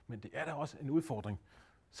 Men det er da også en udfordring,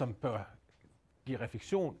 som bør give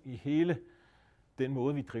refleksion i hele den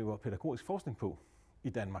måde, vi driver pædagogisk forskning på i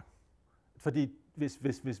Danmark. Fordi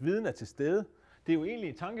hvis viden er til stede, det er jo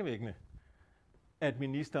egentlig tankevækkende, at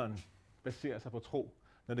ministeren baserer sig på tro,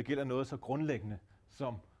 når det gælder noget så grundlæggende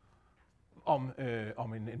som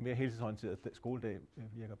om en mere helhedsorienteret skoledag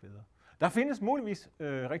virker bedre. Der findes muligvis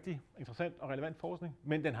rigtig interessant og relevant forskning,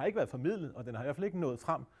 men den har ikke været formidlet, og den har i hvert fald ikke nået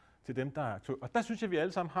frem til dem, der er aktører. Og der synes jeg, at vi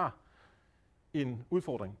alle sammen har en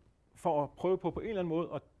udfordring for at prøve på en eller anden måde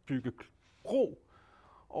at bygge bro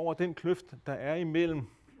over den kløft, der er imellem.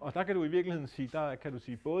 Og der kan du i virkeligheden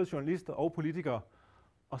sige, både journalister og politikere,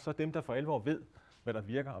 og så dem, der for alvor ved, hvad der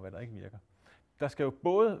virker og hvad der ikke virker. Der skal jo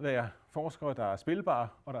både være forskere, der er spilbare,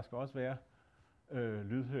 og der skal også være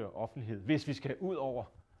lydhør offentlighed, hvis vi skal ud over,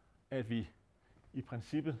 at vi i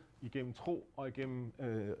princippet igennem tro og igennem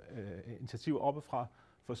initiativer oppefra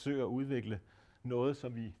forsøger at udvikle noget,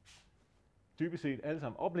 som vi dybest set alle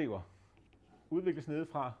sammen oplever udvikles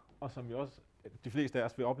nedefra, og som vi også de fleste af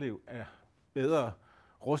os vil opleve er bedre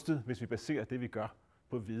rustet, hvis vi baserer det, vi gør,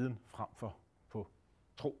 på viden frem for på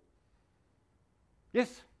tro.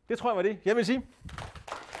 Yes, det tror jeg var det, jeg vil sige.